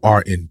who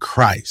are in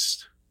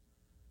Christ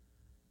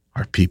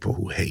are people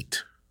who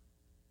hate.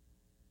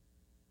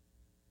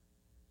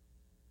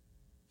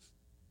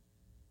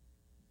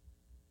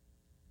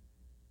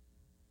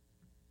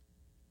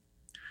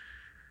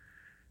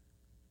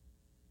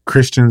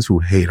 Christians who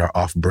hate are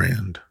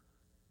off-brand.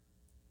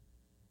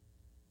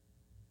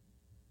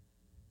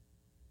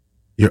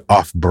 You're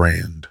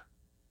off-brand.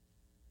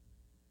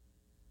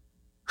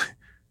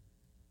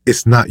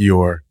 It's not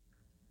your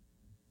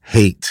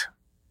hate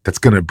that's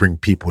going to bring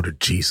people to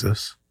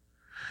Jesus.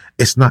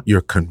 It's not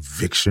your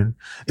conviction.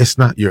 It's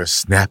not your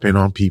snapping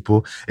on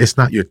people. It's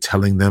not your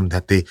telling them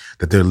that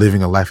they're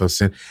living a life of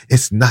sin.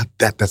 It's not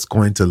that's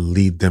going to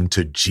lead them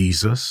to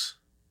Jesus.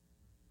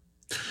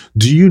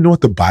 Do you know what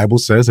the Bible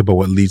says about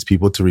what leads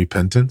people to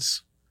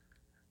repentance?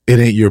 It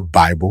ain't your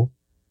Bible.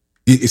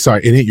 It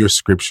ain't your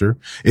scripture.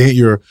 It ain't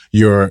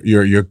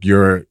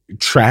your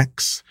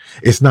tracts.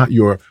 It's not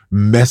your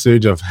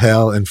message of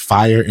hell and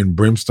fire and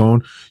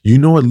brimstone. You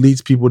know what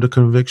leads people to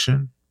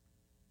conviction?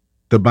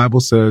 The Bible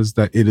says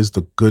that it is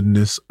the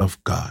goodness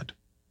of God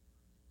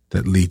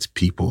that leads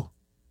people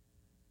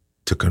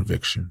to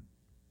conviction.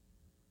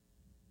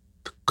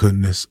 The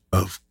goodness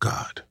of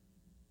God.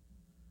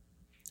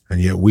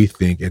 And yet we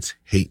think it's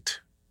hate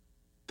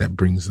that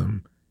brings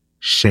them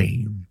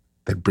shame,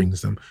 that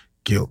brings them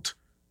guilt,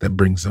 that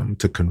brings them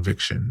to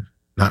conviction,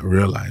 not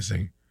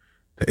realizing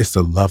that it's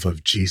the love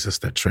of Jesus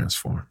that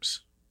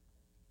transforms.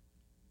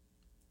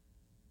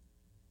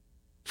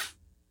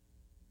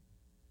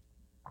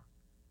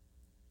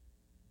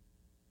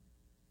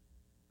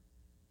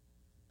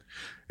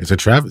 It's a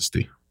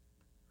travesty.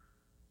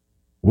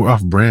 We're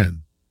off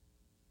brand.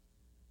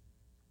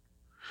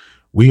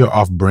 We are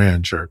off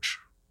brand, church.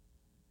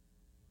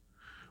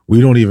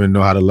 We don't even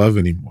know how to love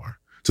anymore.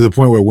 To the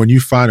point where when you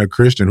find a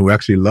Christian who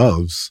actually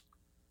loves,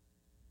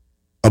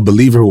 a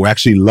believer who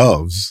actually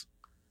loves,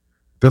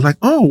 they're like,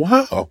 oh,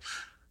 wow,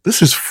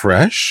 this is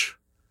fresh.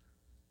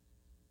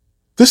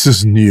 This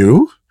is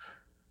new.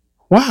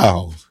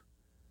 Wow.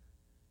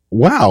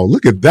 Wow,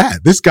 look at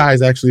that. This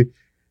guy's actually,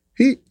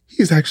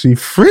 he's actually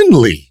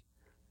friendly.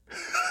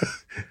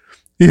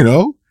 He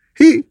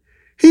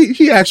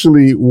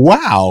actually,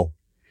 wow.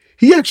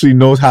 He actually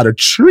knows how to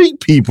treat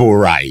people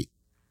right.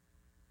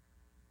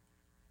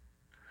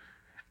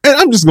 And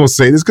I'm just going to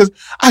say this because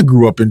I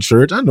grew up in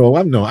church. I know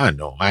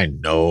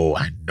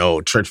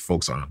church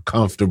folks are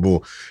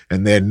uncomfortable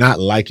and they're not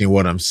liking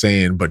what I'm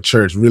saying. But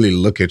church, really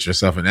look at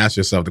yourself and ask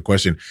yourself the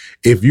question,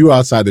 if you're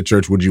outside the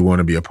church, would you want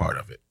to be a part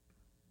of it?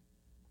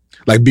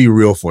 Like, be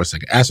real for a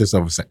second. Ask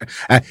yourself a second.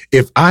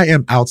 If I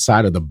am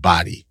outside of the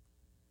body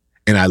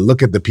and I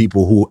look at the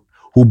people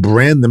who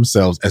brand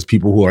themselves as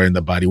people who are in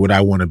the body, would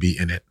I want to be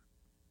in it?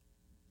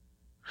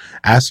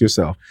 Ask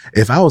yourself,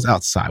 if I was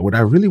outside, would I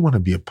really want to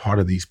be a part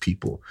of these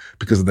people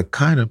because of the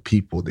kind of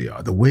people they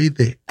are, the way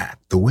they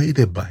act, the way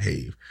they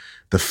behave,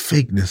 the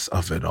fakeness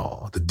of it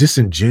all, the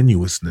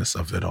disingenuousness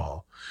of it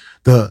all,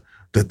 the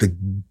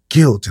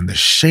guilt and the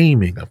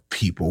shaming of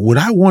people? Would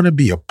I want to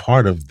be a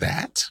part of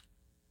that?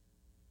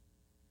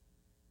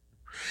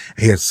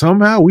 And yet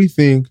somehow we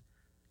think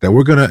that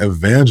we're going to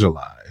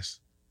evangelize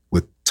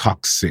with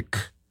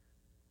toxic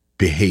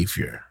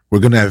behavior. We're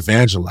going to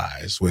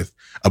evangelize with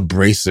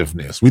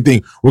abrasiveness. We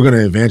think we're going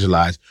to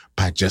evangelize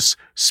by just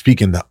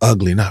speaking the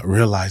ugly, not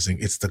realizing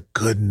it's the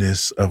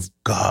goodness of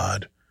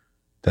God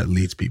that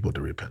leads people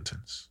to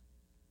repentance.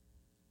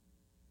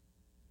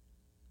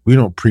 We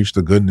don't preach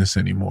the goodness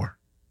anymore.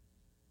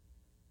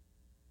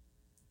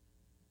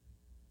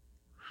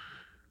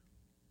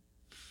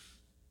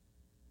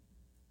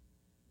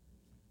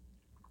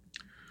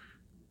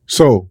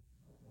 So,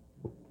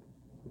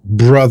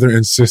 brother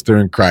and sister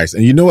in Christ.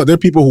 And you know what? There are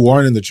people who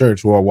aren't in the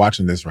church who are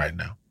watching this right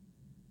now.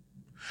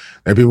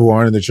 There are people who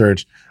aren't in the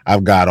church.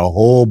 I've got a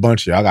whole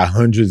bunch of you. I got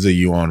hundreds of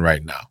you on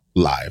right now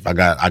live. I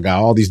got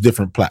all these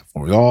different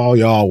platforms, all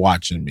y'all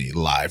watching me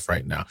live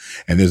right now.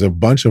 And there's a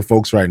bunch of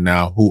folks right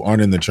now who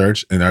aren't in the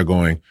church and are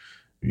going,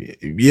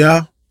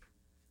 yeah,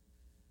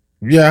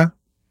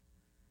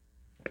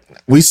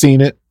 we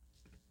seen it.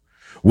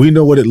 We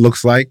know what it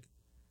looks like.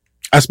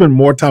 I spend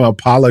more time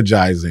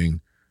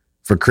apologizing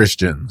for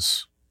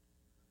Christians.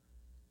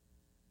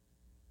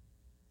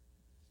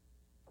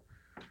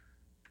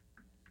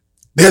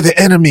 They're the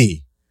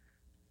enemy.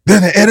 They're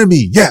the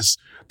enemy. Yes,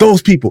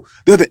 those people.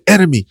 They're the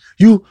enemy.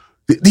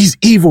 These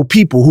evil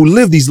people who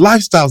live these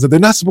lifestyles that they're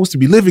not supposed to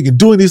be living and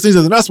doing these things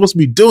that they're not supposed to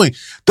be doing.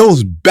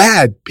 Those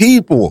bad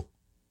people.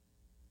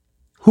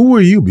 Who were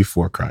you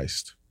before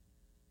Christ?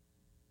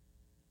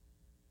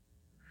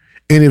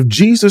 And if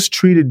Jesus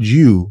treated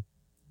you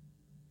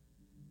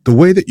the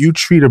way that you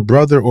treat a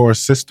brother or a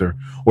sister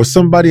or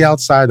somebody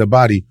outside the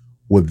body,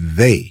 would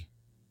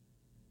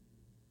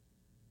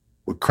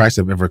Christ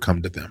have ever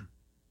come to them?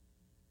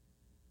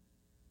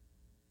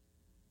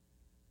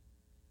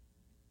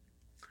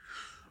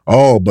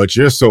 Oh, but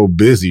you're so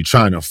busy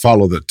trying to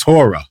follow the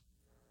Torah.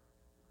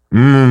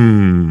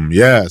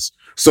 Yes.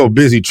 So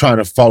busy trying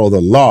to follow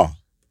the law.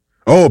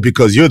 Oh,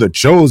 because you're the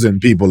chosen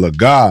people of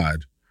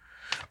God.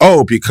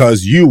 Oh,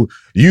 because you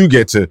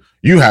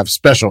have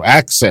special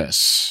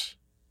access.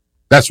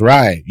 That's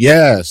right.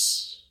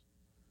 Yes.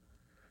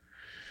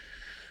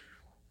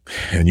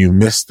 And you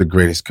missed the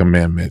greatest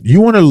commandment. You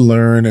want to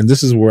learn, and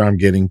this is where I'm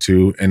getting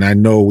to, and I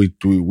know we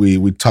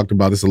talked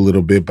about this a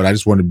little bit, but I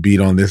just want to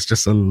beat on this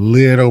just a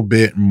little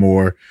bit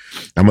more.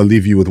 I'm going to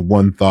leave you with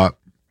one thought.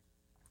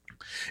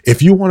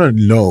 If you want to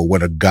know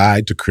what a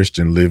guide to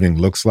Christian living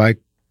looks like,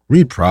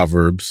 read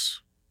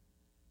Proverbs.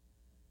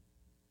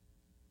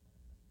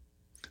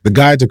 The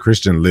guide to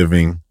Christian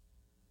living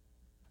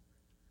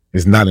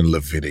is not in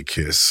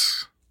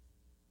Leviticus.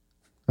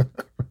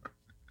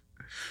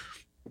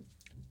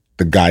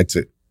 The guide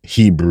to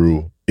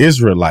Hebrew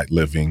Israelite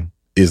living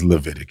is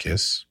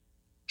Leviticus.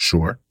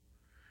 Sure.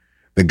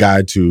 The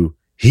guide to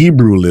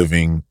Hebrew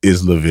living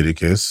is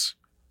Leviticus.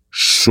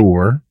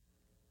 Sure.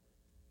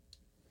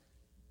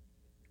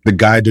 The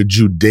guide to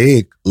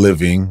Judaic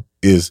living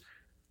is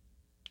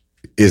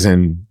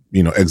in,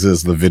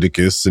 Exodus,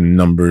 Leviticus, and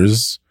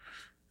Numbers,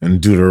 and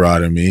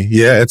Deuteronomy.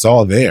 Yeah, it's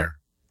all there.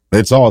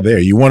 It's all there.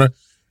 You want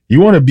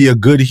to be a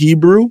good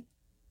Hebrew?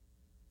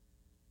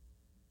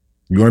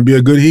 You want to be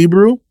a good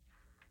Hebrew?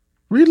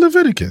 Read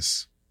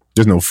Leviticus.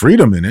 There's no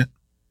freedom in it,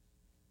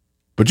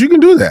 but you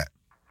can do that.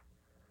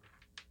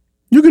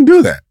 You can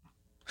do that.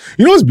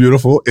 You know what's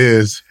beautiful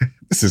is,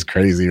 this is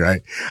crazy,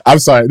 right? I'm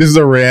sorry. This is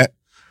a rant.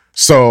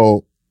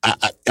 So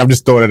I'm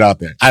just throwing it out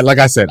there. Like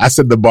I said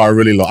the bar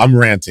really low. I'm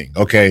ranting.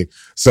 Okay.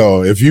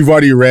 So if you've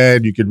already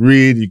read, you can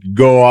read, you can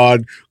go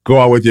on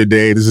with your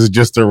day. This is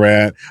just a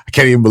rant. I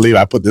can't even believe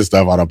I put this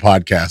stuff on a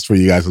podcast for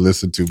you guys to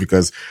listen to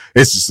because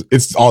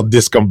it's all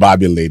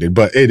discombobulated,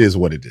 but it is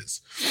what it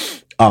is.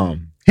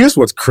 Here's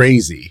what's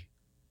crazy.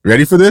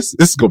 Ready for this?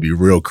 This is going to be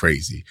real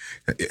crazy.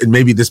 And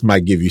maybe this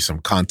might give you some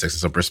context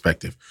and some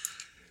perspective.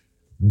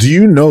 Do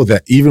you know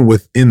that even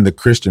within the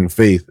Christian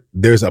faith,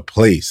 there's a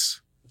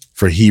place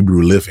for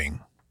Hebrew living?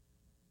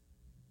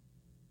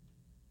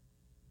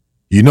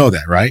 You know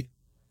that, right?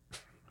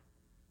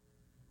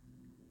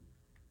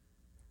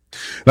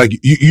 Like,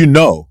 you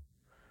know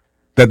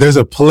that there's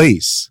a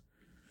place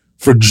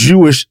for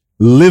Jewish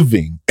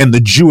living and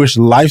the Jewish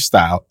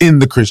lifestyle in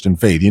the Christian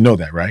faith. You know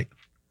that, right?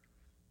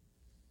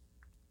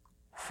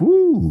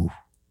 Whew.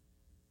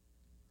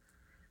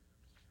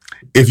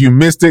 If you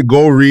missed it,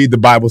 go read the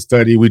Bible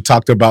study. We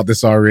talked about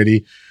this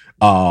already.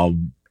 We're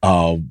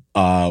doing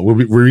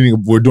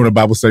a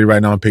Bible study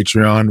right now on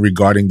Patreon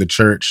regarding the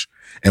church,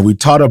 and we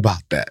taught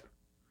about that.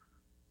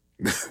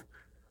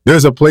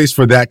 There's a place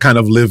for that kind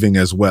of living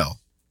as well.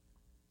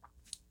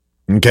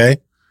 Okay?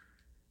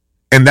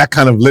 And that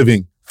kind of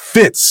living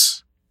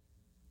fits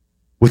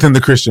within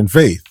the Christian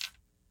faith.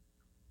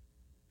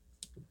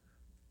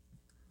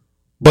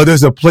 But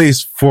there's a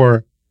place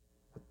for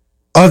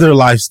other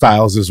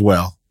lifestyles as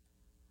well.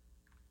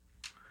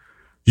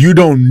 You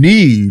don't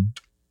need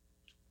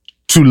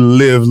to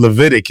live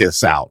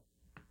Leviticus out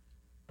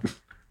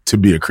to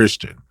be a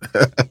Christian.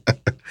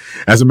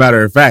 As a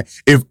matter of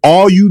fact, if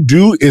all you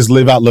do is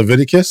live out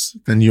Leviticus,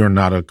 then you're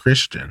not a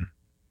Christian.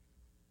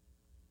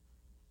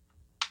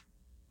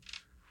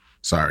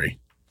 Sorry.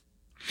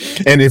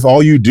 And if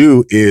all you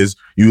do is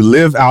you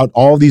live out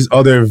all these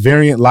other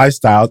variant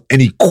lifestyles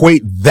and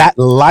equate that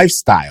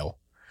lifestyle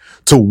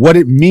to what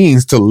it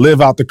means to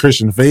live out the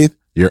Christian faith,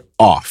 you're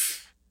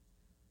off.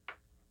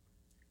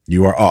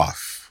 You are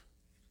off.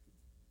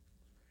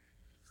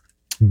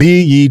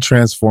 Be ye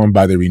transformed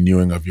by the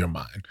renewing of your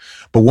mind.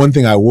 But one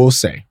thing I will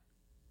say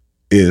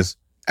is,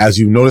 as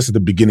you notice at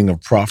the beginning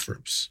of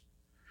Proverbs,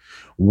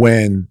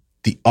 when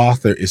the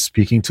author is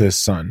speaking to his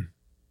son,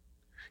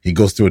 he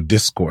goes through a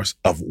discourse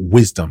of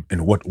wisdom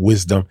and what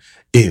wisdom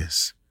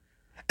is.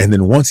 And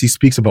then once he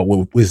speaks about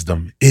what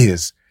wisdom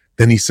is,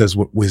 then he says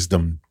what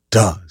wisdom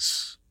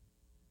does.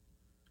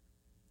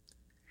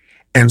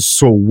 And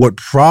so what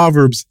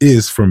Proverbs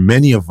is for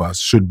many of us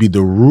should be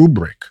the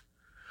rubric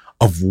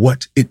of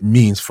what it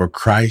means for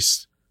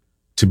Christ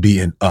to be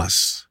in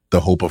us,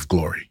 the hope of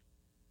glory.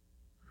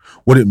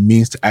 What it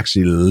means to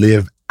actually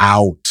live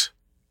out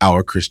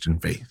our Christian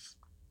faith.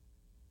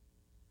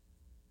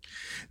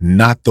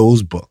 Not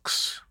those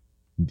books.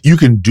 You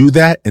can do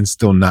that and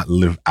still not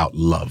live out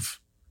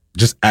love.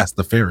 Just ask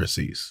the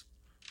Pharisees.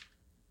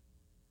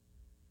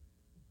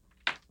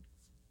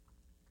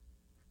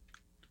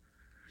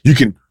 You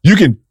can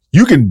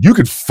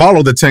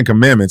follow the 10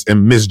 Commandments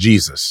and miss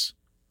Jesus.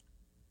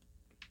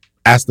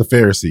 Ask the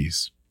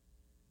Pharisees.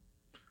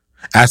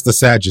 Ask the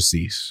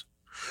Sadducees.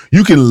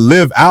 You can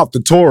live out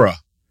the Torah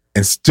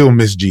and still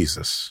miss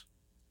Jesus.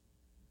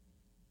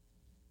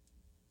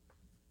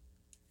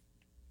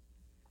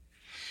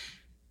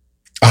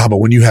 But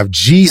when you have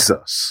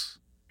Jesus,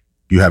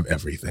 you have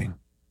everything.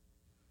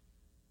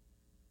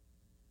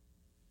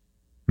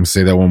 Let me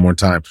say that one more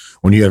time.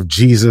 When you have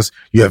Jesus,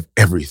 you have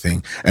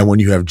everything. And when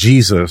you have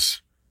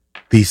Jesus,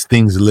 these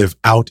things live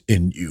out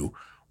in you.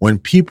 When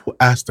people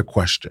ask the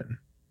question,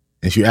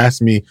 if you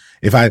ask me,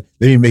 let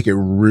me make it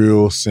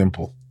real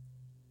simple.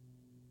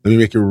 Let me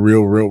make it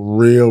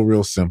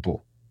real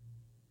simple.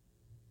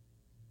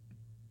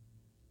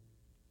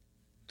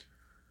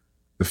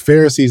 The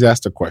Pharisees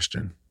asked a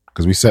question,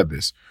 because we said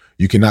this.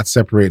 You cannot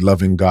separate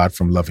loving God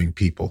from loving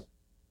people.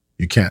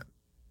 You can't,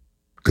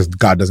 because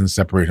God doesn't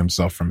separate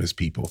himself from his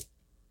people.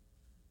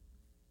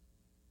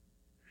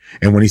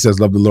 And when he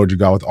says, love the Lord your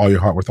God with all your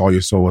heart, with all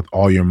your soul, with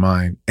all your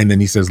mind, and then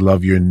he says,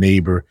 love your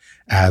neighbor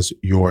as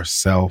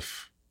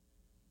yourself.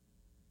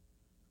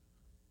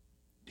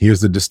 Here's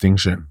the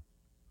distinction.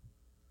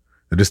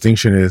 The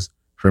distinction is,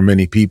 for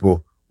many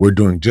people, we're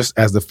doing just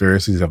as the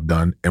Pharisees have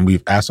done, and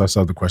we've asked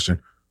ourselves the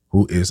question,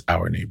 who is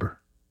our neighbor?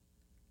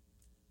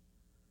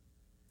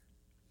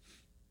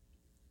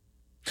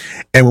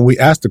 And when we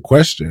ask the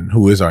question,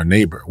 who is our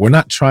neighbor, we're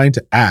not trying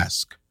to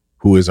ask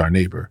who is our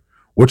neighbor.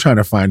 We're trying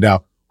to find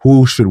out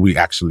who should we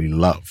actually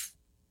love?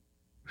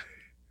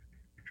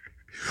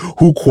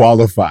 Who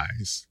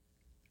qualifies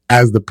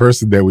as the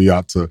person that we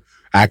ought to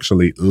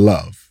actually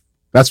love?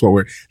 That's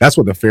what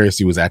the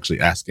Pharisee was actually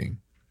asking.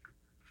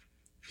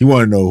 He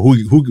wanted to know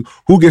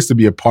who gets to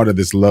be a part of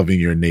this loving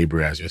your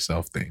neighbor as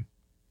yourself thing.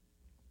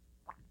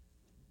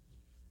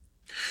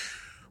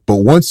 But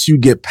once you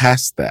get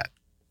past that,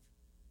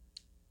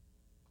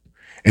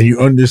 and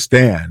you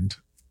understand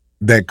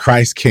that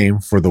Christ came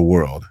for the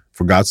world,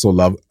 for God so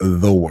loved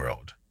the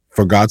world,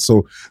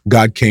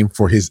 God came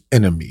for his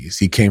enemies.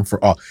 He came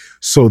for all.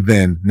 So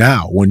then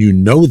now, when you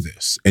know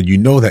this, and you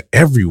know that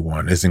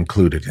everyone is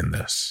included in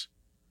this,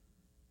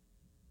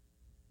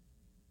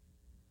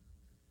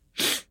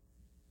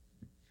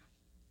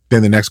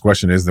 then the next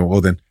question is,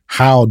 then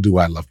how do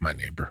I love my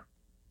neighbor?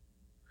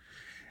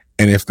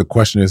 And if the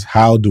question is,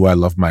 how do I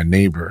love my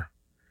neighbor?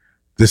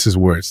 This is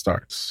where it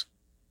starts.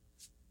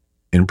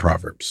 In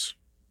Proverbs.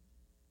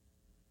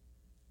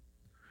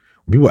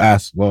 People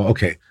ask, well,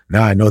 okay,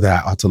 now I know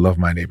that I ought to love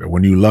my neighbor.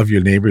 When you love your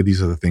neighbor, these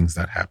are the things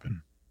that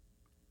happen.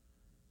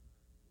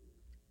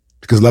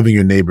 Because loving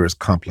your neighbor is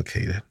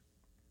complicated.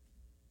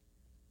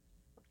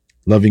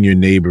 Loving your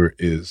neighbor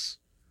it's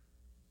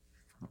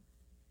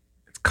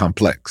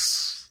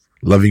complex.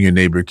 Loving your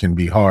neighbor can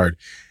be hard,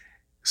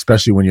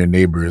 especially when your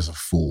neighbor is a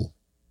fool.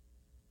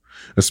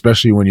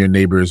 Especially when your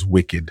neighbor is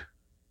wicked.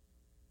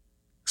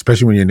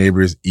 Especially when your neighbor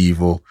is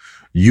evil.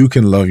 You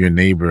can love your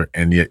neighbor,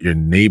 and yet your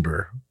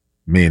neighbor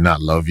may not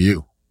love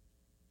you.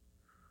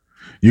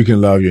 You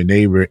can love your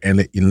neighbor,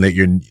 and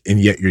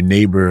yet your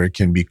neighbor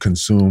can be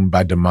consumed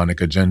by demonic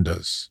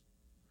agendas.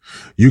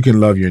 You can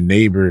love your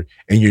neighbor,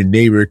 and your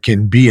neighbor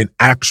can be an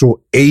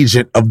actual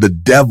agent of the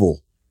devil.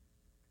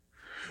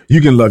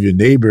 You can love your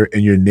neighbor,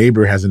 and your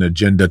neighbor has an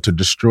agenda to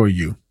destroy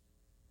you.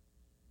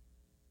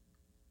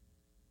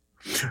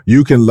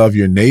 You can love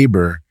your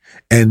neighbor,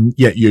 and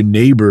yet your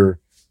neighbor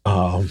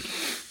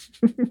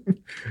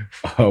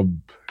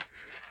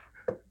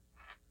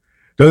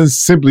doesn't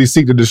simply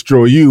seek to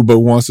destroy you, but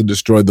wants to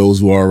destroy those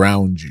who are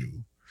around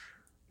you,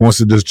 wants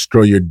to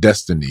destroy your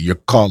destiny, your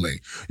calling.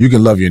 You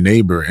can love your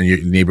neighbor and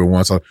your neighbor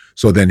wants to.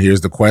 So then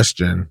here's the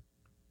question.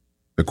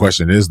 The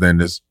question is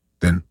then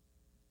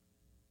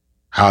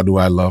how do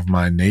I love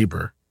my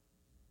neighbor?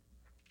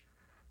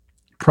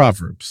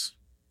 Proverbs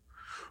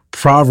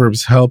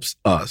helps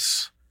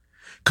us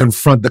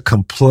confront the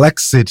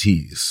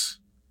complexities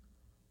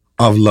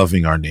of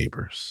loving our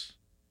neighbors.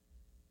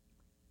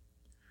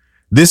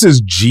 This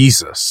is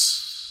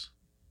Jesus.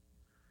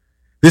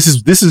 This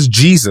is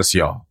Jesus,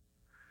 y'all.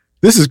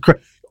 This is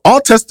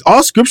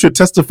all scripture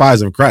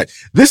testifies of Christ.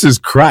 This is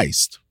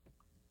Christ.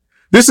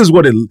 This is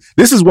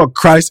what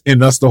Christ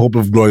in us, the hope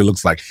of glory,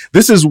 looks like.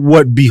 This is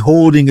what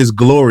beholding his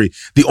glory,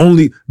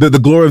 the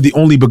glory of the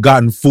only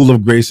begotten, full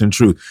of grace and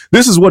truth.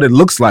 This is what it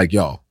looks like,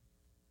 y'all.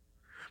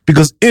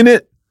 Because in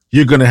it,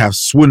 you're going to have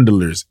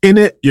swindlers. In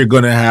it, you're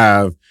going to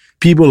have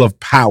people of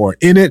power.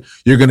 In it,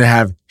 you're going to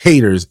have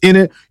haters. In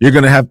it, you're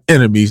going to have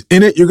enemies.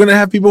 In it, you're going to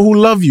have people who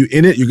love you.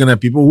 In it, you're going to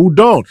have people who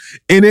don't.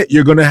 In it,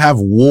 you're going to have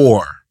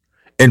war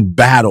and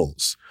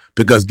battles.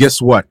 Because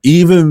guess what?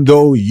 Even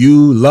though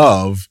you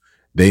love,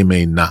 they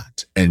may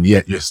not. And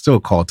yet you're still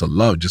called to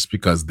love. Just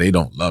because they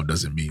don't love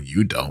doesn't mean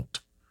you don't.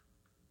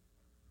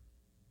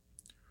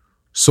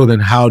 So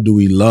then how do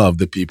we love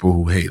the people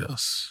who hate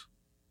us?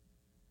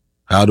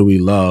 How do we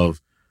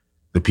love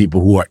the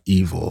people who are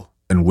evil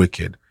and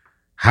wicked?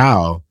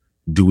 How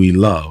do we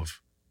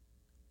love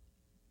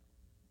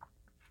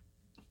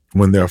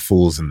when there are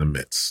fools in the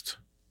midst?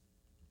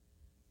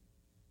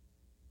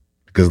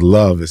 Because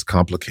love is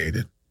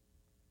complicated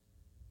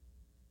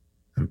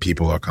and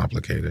people are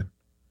complicated.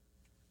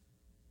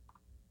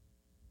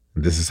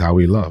 And this is how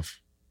we love.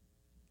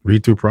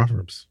 Read through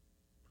Proverbs.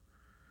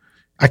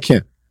 I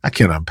can't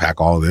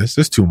unpack all this.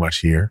 There's too much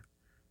here.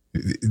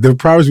 The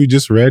Proverbs we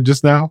just read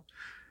just now,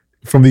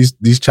 from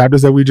these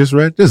chapters that we just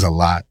read, there's a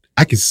lot.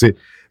 I can sit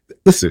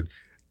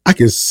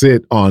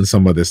on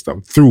some of this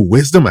stuff. Through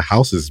wisdom, a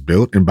house is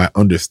built, and by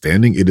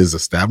understanding it is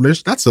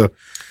established. That's an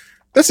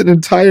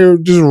entire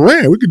just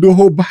rant. We could do a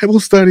whole Bible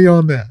study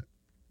on that.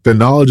 The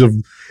knowledge of,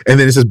 and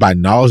then it says, by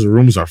knowledge the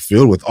rooms are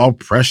filled with all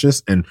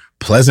precious and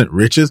pleasant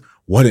riches.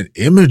 What an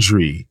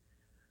imagery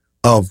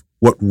of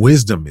what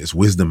wisdom is.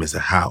 Wisdom is a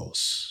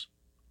house.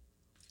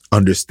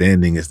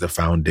 Understanding is the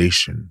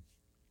foundation.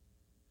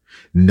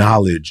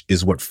 Knowledge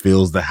is what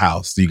fills the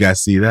house. Do you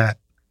guys see that?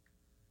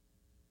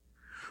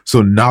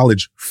 So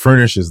knowledge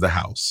furnishes the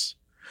house.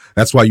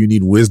 That's why you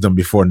need wisdom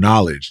before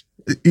knowledge.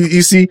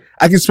 You see,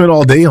 I can spend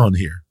all day on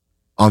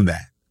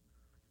that.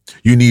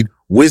 You need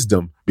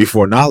wisdom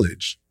before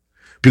knowledge,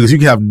 because you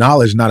can have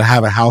knowledge, not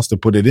have a house to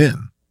put it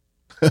in.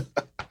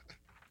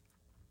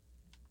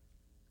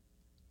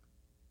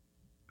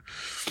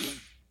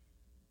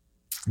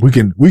 We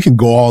can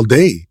go all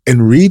day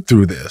and read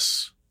through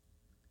this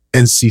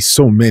and see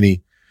so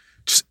many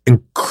just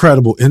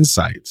incredible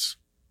insights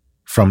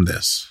from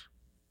this.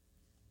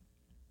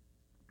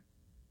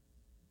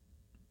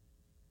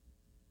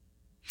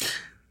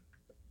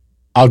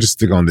 I'll just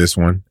stick on this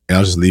one and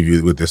I'll just leave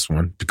you with this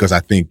one because I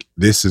think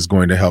this is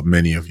going to help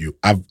many of you.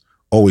 I've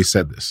always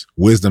said this.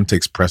 Wisdom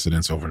takes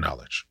precedence over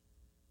knowledge.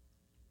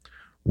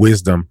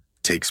 Wisdom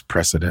takes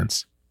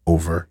precedence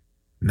over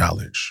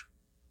knowledge.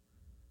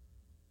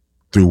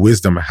 Through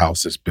wisdom, a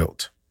house is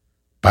built.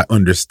 By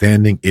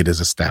understanding, it is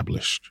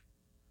established.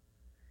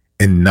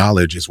 And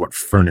knowledge is what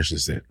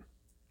furnishes it.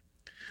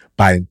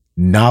 By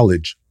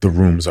knowledge, the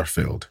rooms are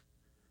filled.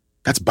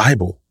 That's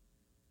Bible.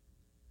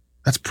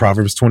 That's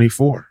Proverbs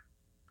 24.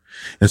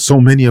 And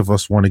so many of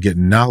us want to get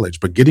knowledge,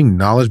 but getting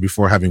knowledge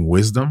before having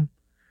wisdom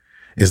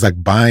is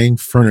like buying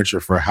furniture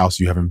for a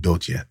house you haven't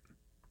built yet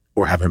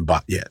or haven't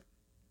bought yet.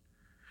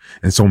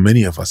 And so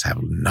many of us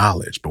have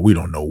knowledge, but we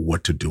don't know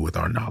what to do with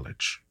our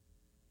knowledge.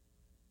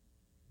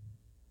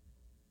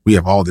 We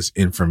have all this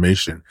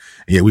information,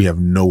 and yet we have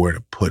nowhere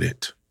to put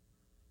it.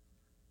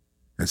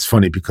 It's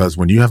funny because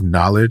when you have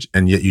knowledge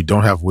and yet you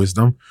don't have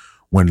wisdom,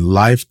 when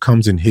life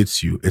comes and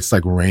hits you, it's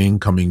like rain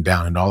coming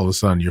down and all of a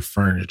sudden your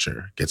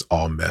furniture gets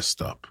all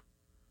messed up.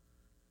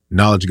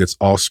 Knowledge gets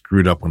all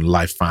screwed up when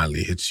life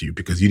finally hits you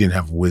because you didn't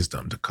have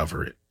wisdom to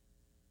cover it.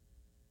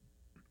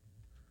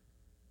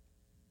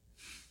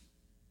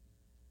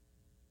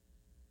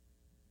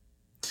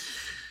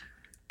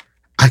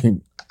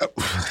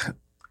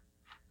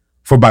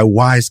 For by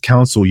wise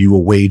counsel you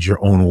will wage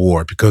your own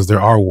war, because there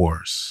are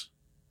wars.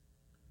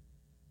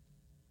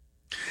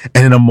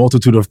 And in a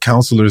multitude of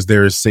counselors,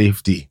 there is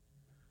safety.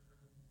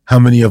 How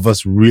many of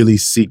us really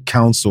seek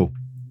counsel?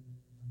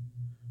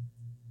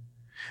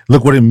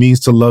 Look what it means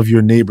to love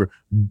your neighbor.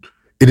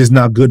 It is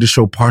not good to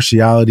show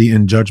partiality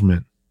in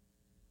judgment.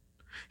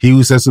 He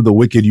who says to the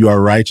wicked, you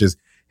are righteous,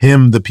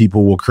 him the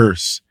people will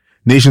curse.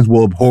 Nations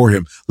will abhor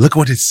him. Look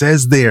what it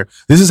says there.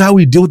 This is how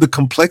we deal with the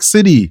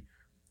complexity.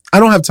 I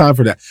don't have time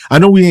for that. I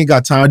know we ain't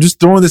got time. I'm just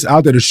throwing this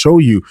out there to show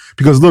you,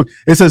 because look,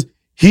 it says,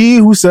 he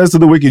who says to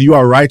the wicked, you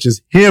are righteous,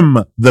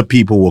 him the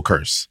people will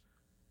curse.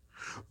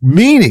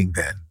 Meaning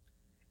then,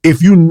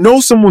 if you know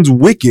someone's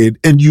wicked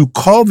and you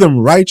call them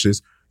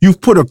righteous, You've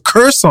put a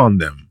curse on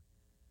them.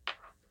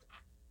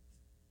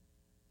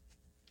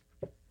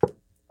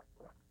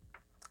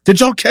 Did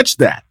y'all catch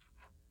that?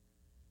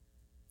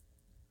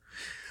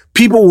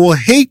 People will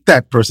hate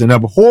that person,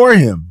 abhor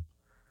him,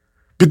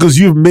 because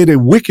you've made a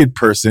wicked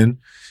person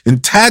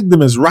and tagged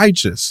them as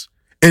righteous.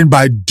 And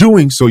by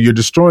doing so, you're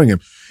destroying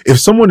him. If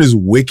someone is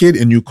wicked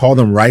and you call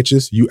them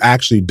righteous, you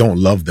actually don't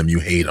love them. You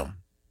hate them.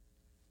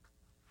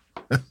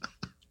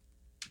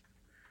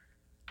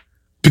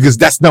 Because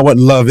that's not what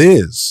love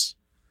is.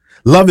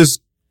 Love is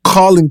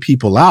calling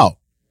people out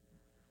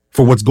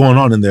for what's going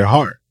on in their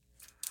heart.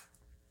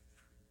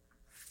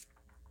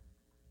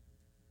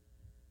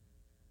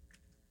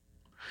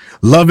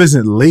 Love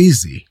isn't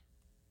lazy.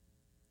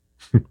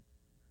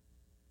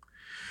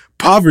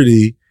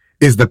 Poverty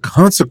is the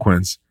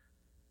consequence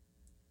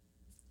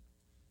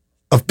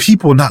of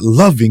people not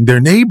loving their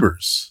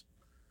neighbors.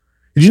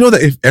 Did you know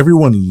that if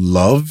everyone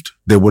loved,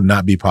 there would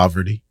not be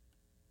poverty?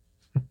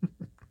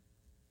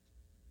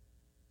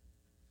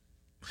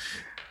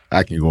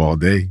 I can go all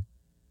day.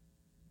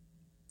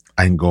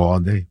 I can go all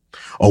day.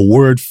 A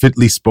word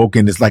fitly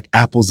spoken is like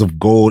apples of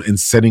gold in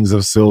settings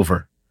of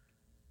silver.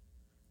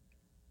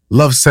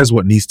 Love says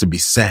what needs to be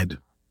said.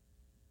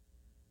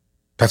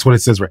 That's what it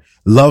says, right?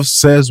 Love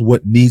says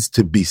what needs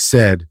to be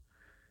said,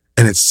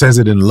 and it says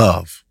it in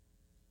love.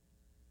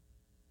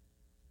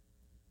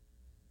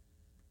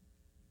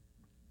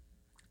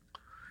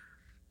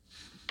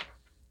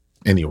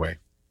 Anyway.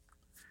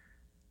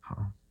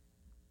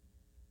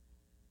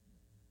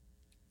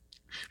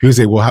 People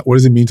say, well, what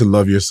does it mean to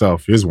love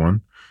yourself? Here's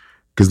one.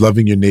 Because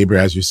loving your neighbor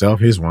as yourself,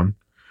 here's one.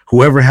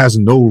 Whoever has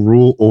no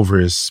rule over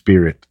his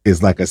spirit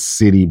is like a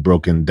city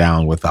broken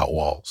down without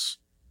walls.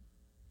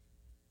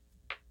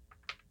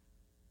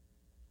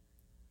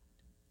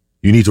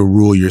 You need to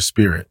rule your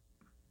spirit.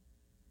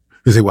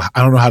 You say, well,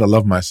 I don't know how to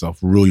love myself.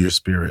 Rule your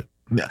spirit.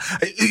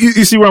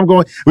 You see where I'm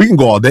going? We can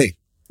go all day.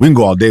 We can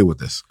go all day with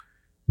this.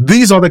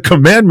 These are the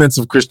commandments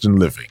of Christian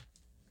living.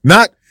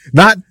 Not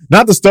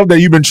the stuff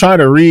that you've been trying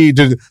to read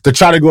to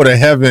try to go to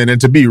heaven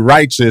and to be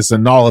righteous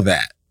and all of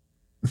that.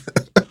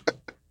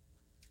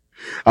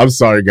 I'm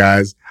sorry,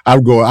 guys.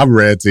 I'm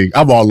ranting.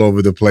 I'm all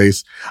over the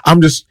place.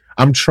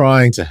 I'm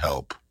trying to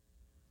help.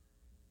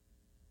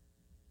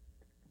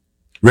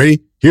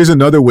 Ready? Here's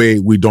another way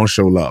we don't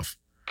show love.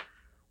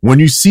 When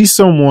you see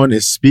someone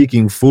is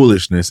speaking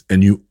foolishness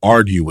and you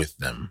argue with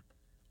them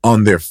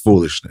on their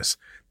foolishness,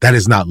 that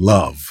is not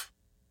love.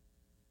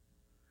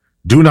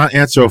 Do not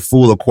answer a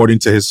fool according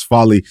to his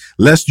folly,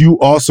 lest you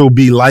also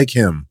be like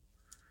him.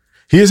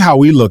 Here's how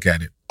we look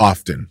at it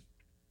often.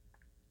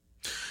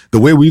 The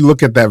way we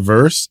look at that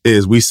verse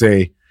is we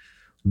say,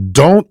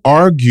 don't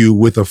argue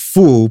with a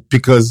fool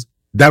because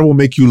that will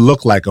make you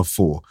look like a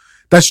fool.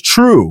 That's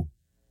true.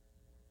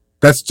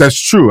 That's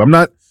true.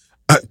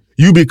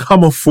 You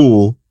become a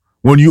fool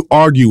when you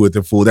argue with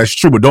a fool. That's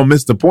true, but don't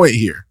miss the point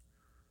here.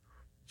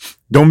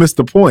 Don't miss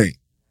the point.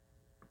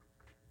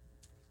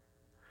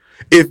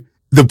 If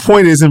the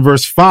point is in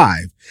verse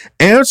 5,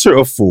 answer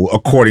a fool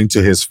according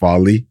to his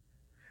folly,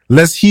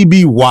 lest he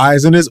be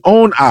wise in his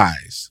own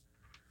eyes.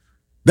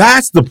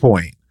 That's the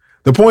point.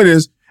 The point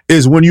is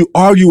when you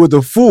argue with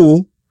a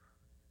fool,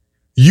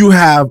 you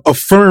have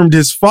affirmed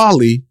his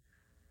folly,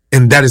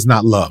 and that is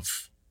not love.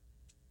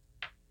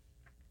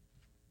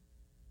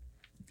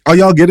 Are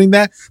y'all getting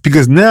that?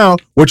 Because now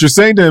what you're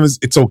saying to him is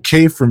it's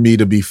okay for me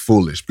to be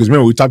foolish. Because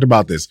remember, we talked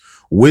about this.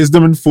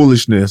 Wisdom and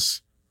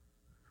foolishness.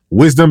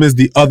 Wisdom is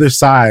the other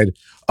side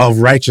of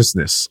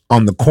righteousness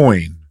on the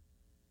coin.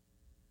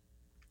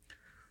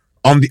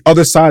 On the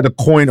other side of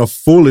the coin of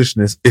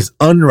foolishness is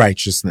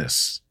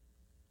unrighteousness.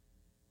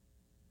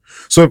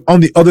 So if on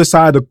the other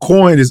side of the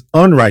coin is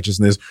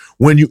unrighteousness,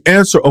 when you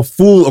answer a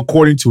fool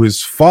according to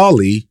his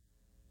folly,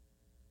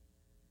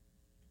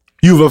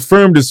 you've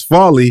affirmed his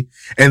folly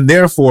and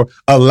therefore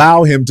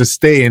allow him to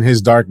stay in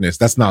his darkness.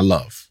 That's not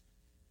love.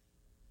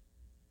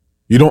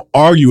 You don't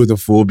argue with a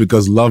fool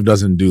because love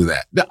doesn't do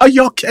that. Are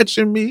y'all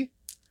catching me?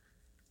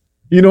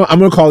 You know, I'm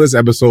going to call this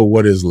episode,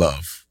 What is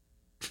Love?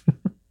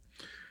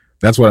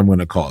 That's what I'm going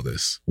to call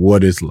this.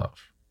 What is love?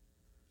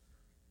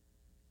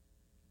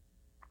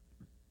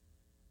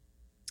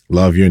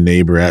 Love your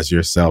neighbor as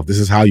yourself. This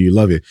is how you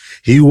love it.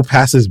 He who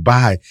passes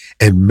by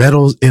and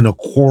meddles in a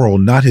quarrel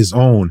not his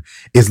own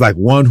is like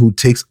one who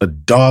takes a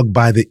dog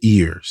by the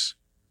ears.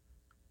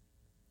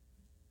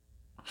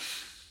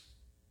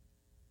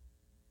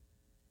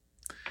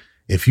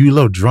 If you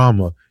love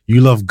drama,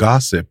 you love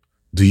gossip,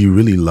 do you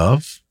really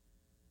love?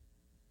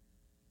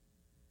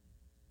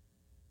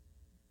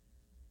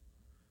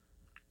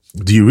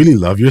 Do you really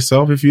love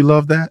yourself if you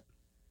love that?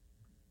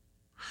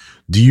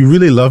 Do you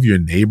really love your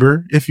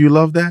neighbor if you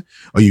love that?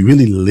 Are you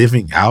really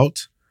living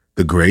out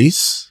the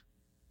grace?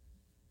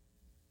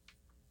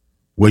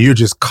 Where you're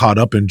just caught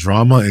up in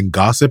drama and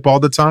gossip all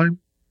the time?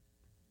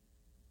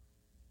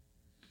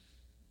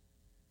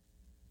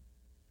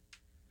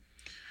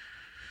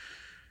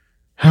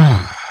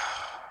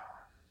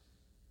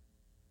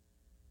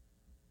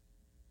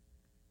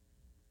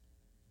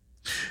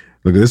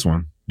 Look at this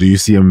one. Do you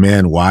see a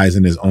man wise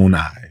in his own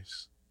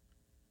eyes?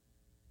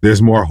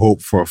 There's more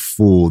hope for a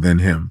fool than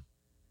him.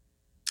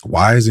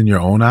 Wise in your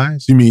own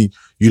eyes? You mean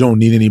you don't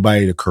need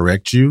anybody to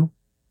correct you?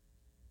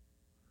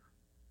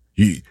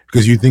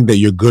 Because you think that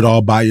you're good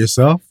all by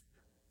yourself?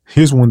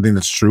 Here's one thing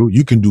that's true.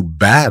 You can do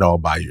bad all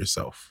by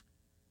yourself.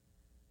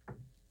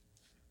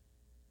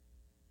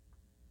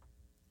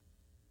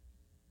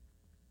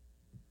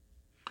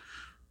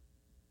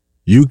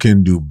 You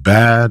can do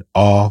bad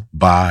all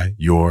by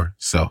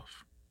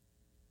yourself.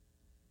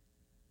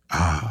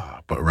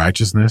 But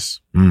righteousness,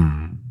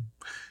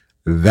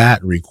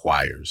 that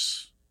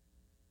requires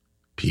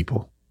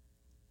people.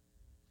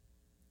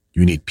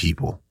 You need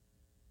people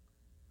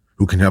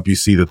who can help you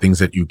see the things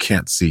that you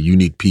can't see. You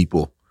need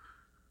people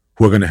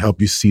who are going to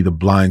help you see the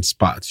blind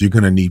spots. You're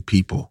going to need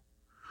people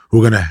who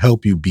are going to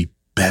help you be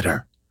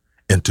better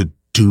and to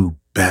do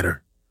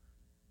better.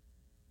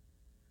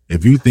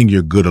 If you think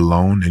you're good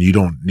alone and you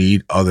don't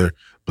need other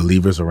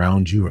believers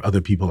around you or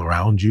other people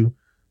around you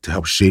to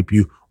help shape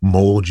you,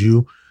 mold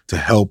you, to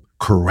help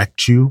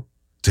correct you,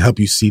 to help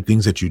you see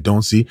things that you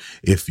don't see,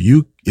 if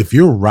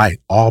you're right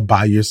all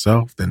by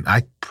yourself, then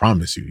I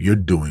promise you, you're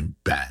doing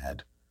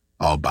bad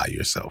all by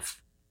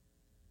yourself.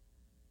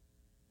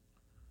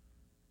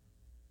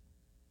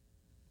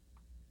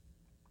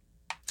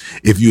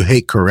 If you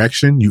hate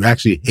correction, you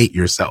actually hate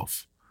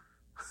yourself.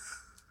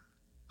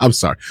 I'm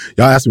sorry.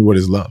 Y'all ask me what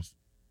is love.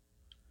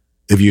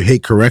 If you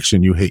hate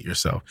correction, you hate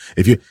yourself.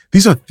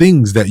 These are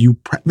things that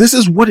this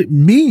is what it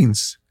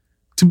means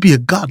to be a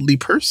godly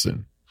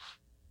person.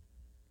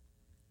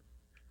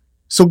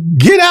 So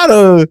get out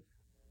of,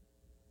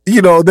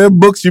 their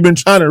books you've been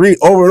trying to read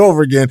over and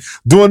over again,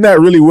 doing that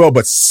really well,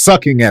 but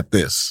sucking at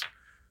this.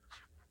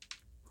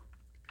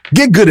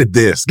 Get good at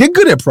this. Get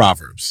good at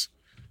Proverbs.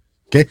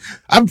 Okay.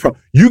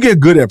 You get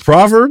good at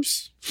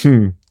Proverbs.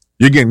 You're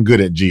getting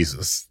good at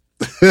Jesus.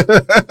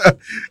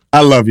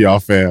 I love y'all,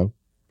 fam.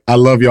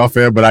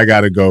 But I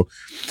got to go.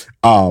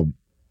 I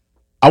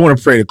want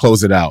to pray to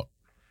close it out,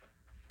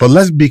 but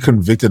let's be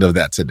convicted of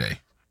that today.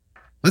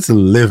 Let's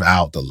live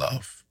out the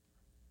love.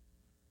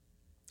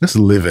 Let's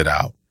live it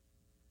out.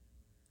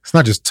 Let's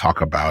not just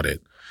talk about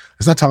it.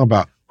 Let's not talk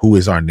about who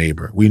is our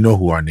neighbor. We know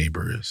who our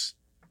neighbor is.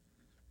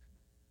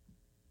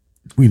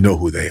 We know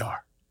who they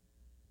are.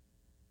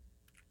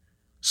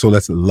 So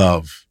let's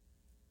love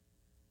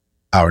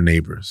our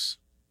neighbors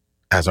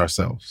as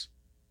ourselves.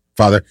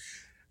 Father,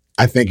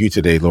 I thank you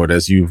today, Lord,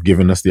 as you've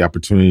given us the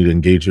opportunity to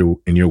engage in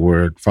your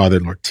word. Father,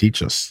 Lord,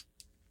 teach us.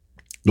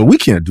 Lord, we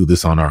can't do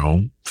this on our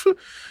own.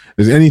 If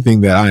there's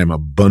anything that I am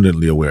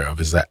abundantly aware of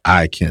is that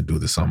I can't do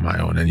this on my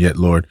own. And yet,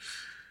 Lord,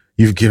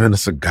 you've given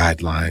us a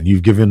guideline.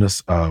 You've given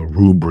us a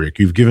rubric.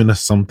 You've given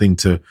us something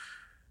to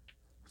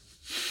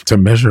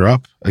measure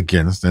up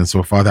against. And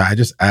so, Father, I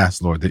just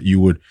ask, Lord, that you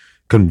would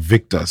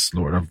convict us,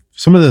 Lord, of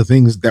some of the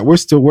things that we're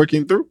still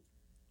working through.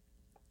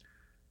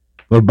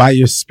 Lord, by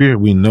your Spirit,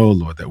 we know,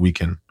 Lord, that we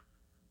can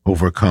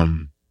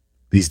overcome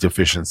these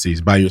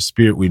deficiencies. By your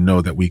Spirit, we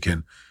know that we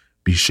can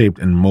be shaped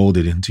and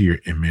molded into your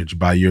image.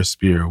 By your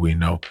Spirit, we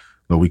know,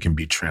 Lord, we can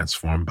be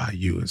transformed by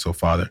you. And so,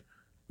 Father,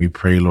 we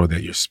pray, Lord,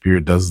 that your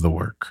Spirit does the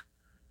work.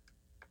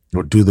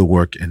 Lord, do the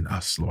work in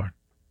us, Lord.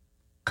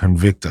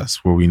 Convict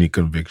us where we need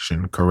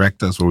conviction.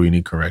 Correct us where we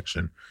need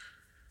correction.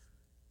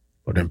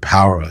 Lord,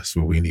 empower us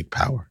where we need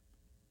power.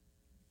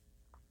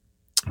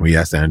 We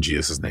ask that in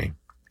Jesus' name.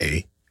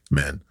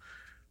 Amen.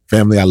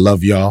 Family, I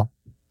love y'all.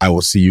 I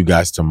will see you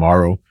guys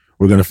tomorrow.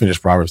 We're going to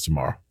finish Proverbs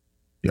tomorrow,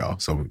 y'all.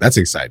 So that's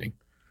exciting.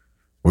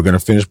 We're going to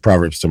finish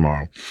Proverbs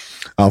tomorrow.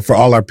 For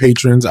all our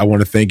patrons, I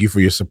want to thank you for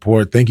your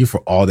support. Thank you for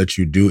all that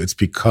you do. It's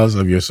because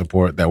of your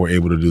support that we're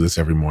able to do this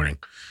every morning.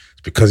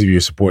 It's because of your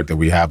support that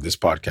we have this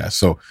podcast.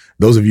 So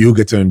those of you who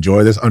get to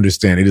enjoy this,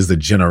 understand it is the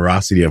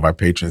generosity of our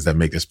patrons that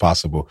make this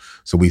possible.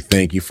 So we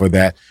thank you for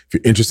that. If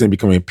you're interested in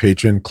becoming a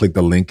patron, click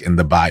the link in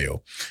the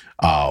bio.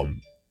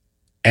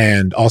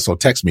 And also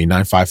text me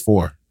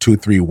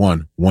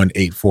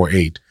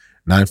 954-231-1848,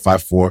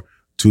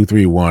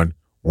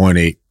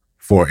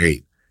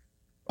 954-231-1848.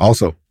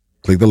 Also,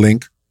 click the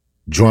link,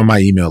 join my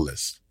email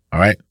list. All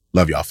right.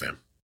 Love y'all, fam.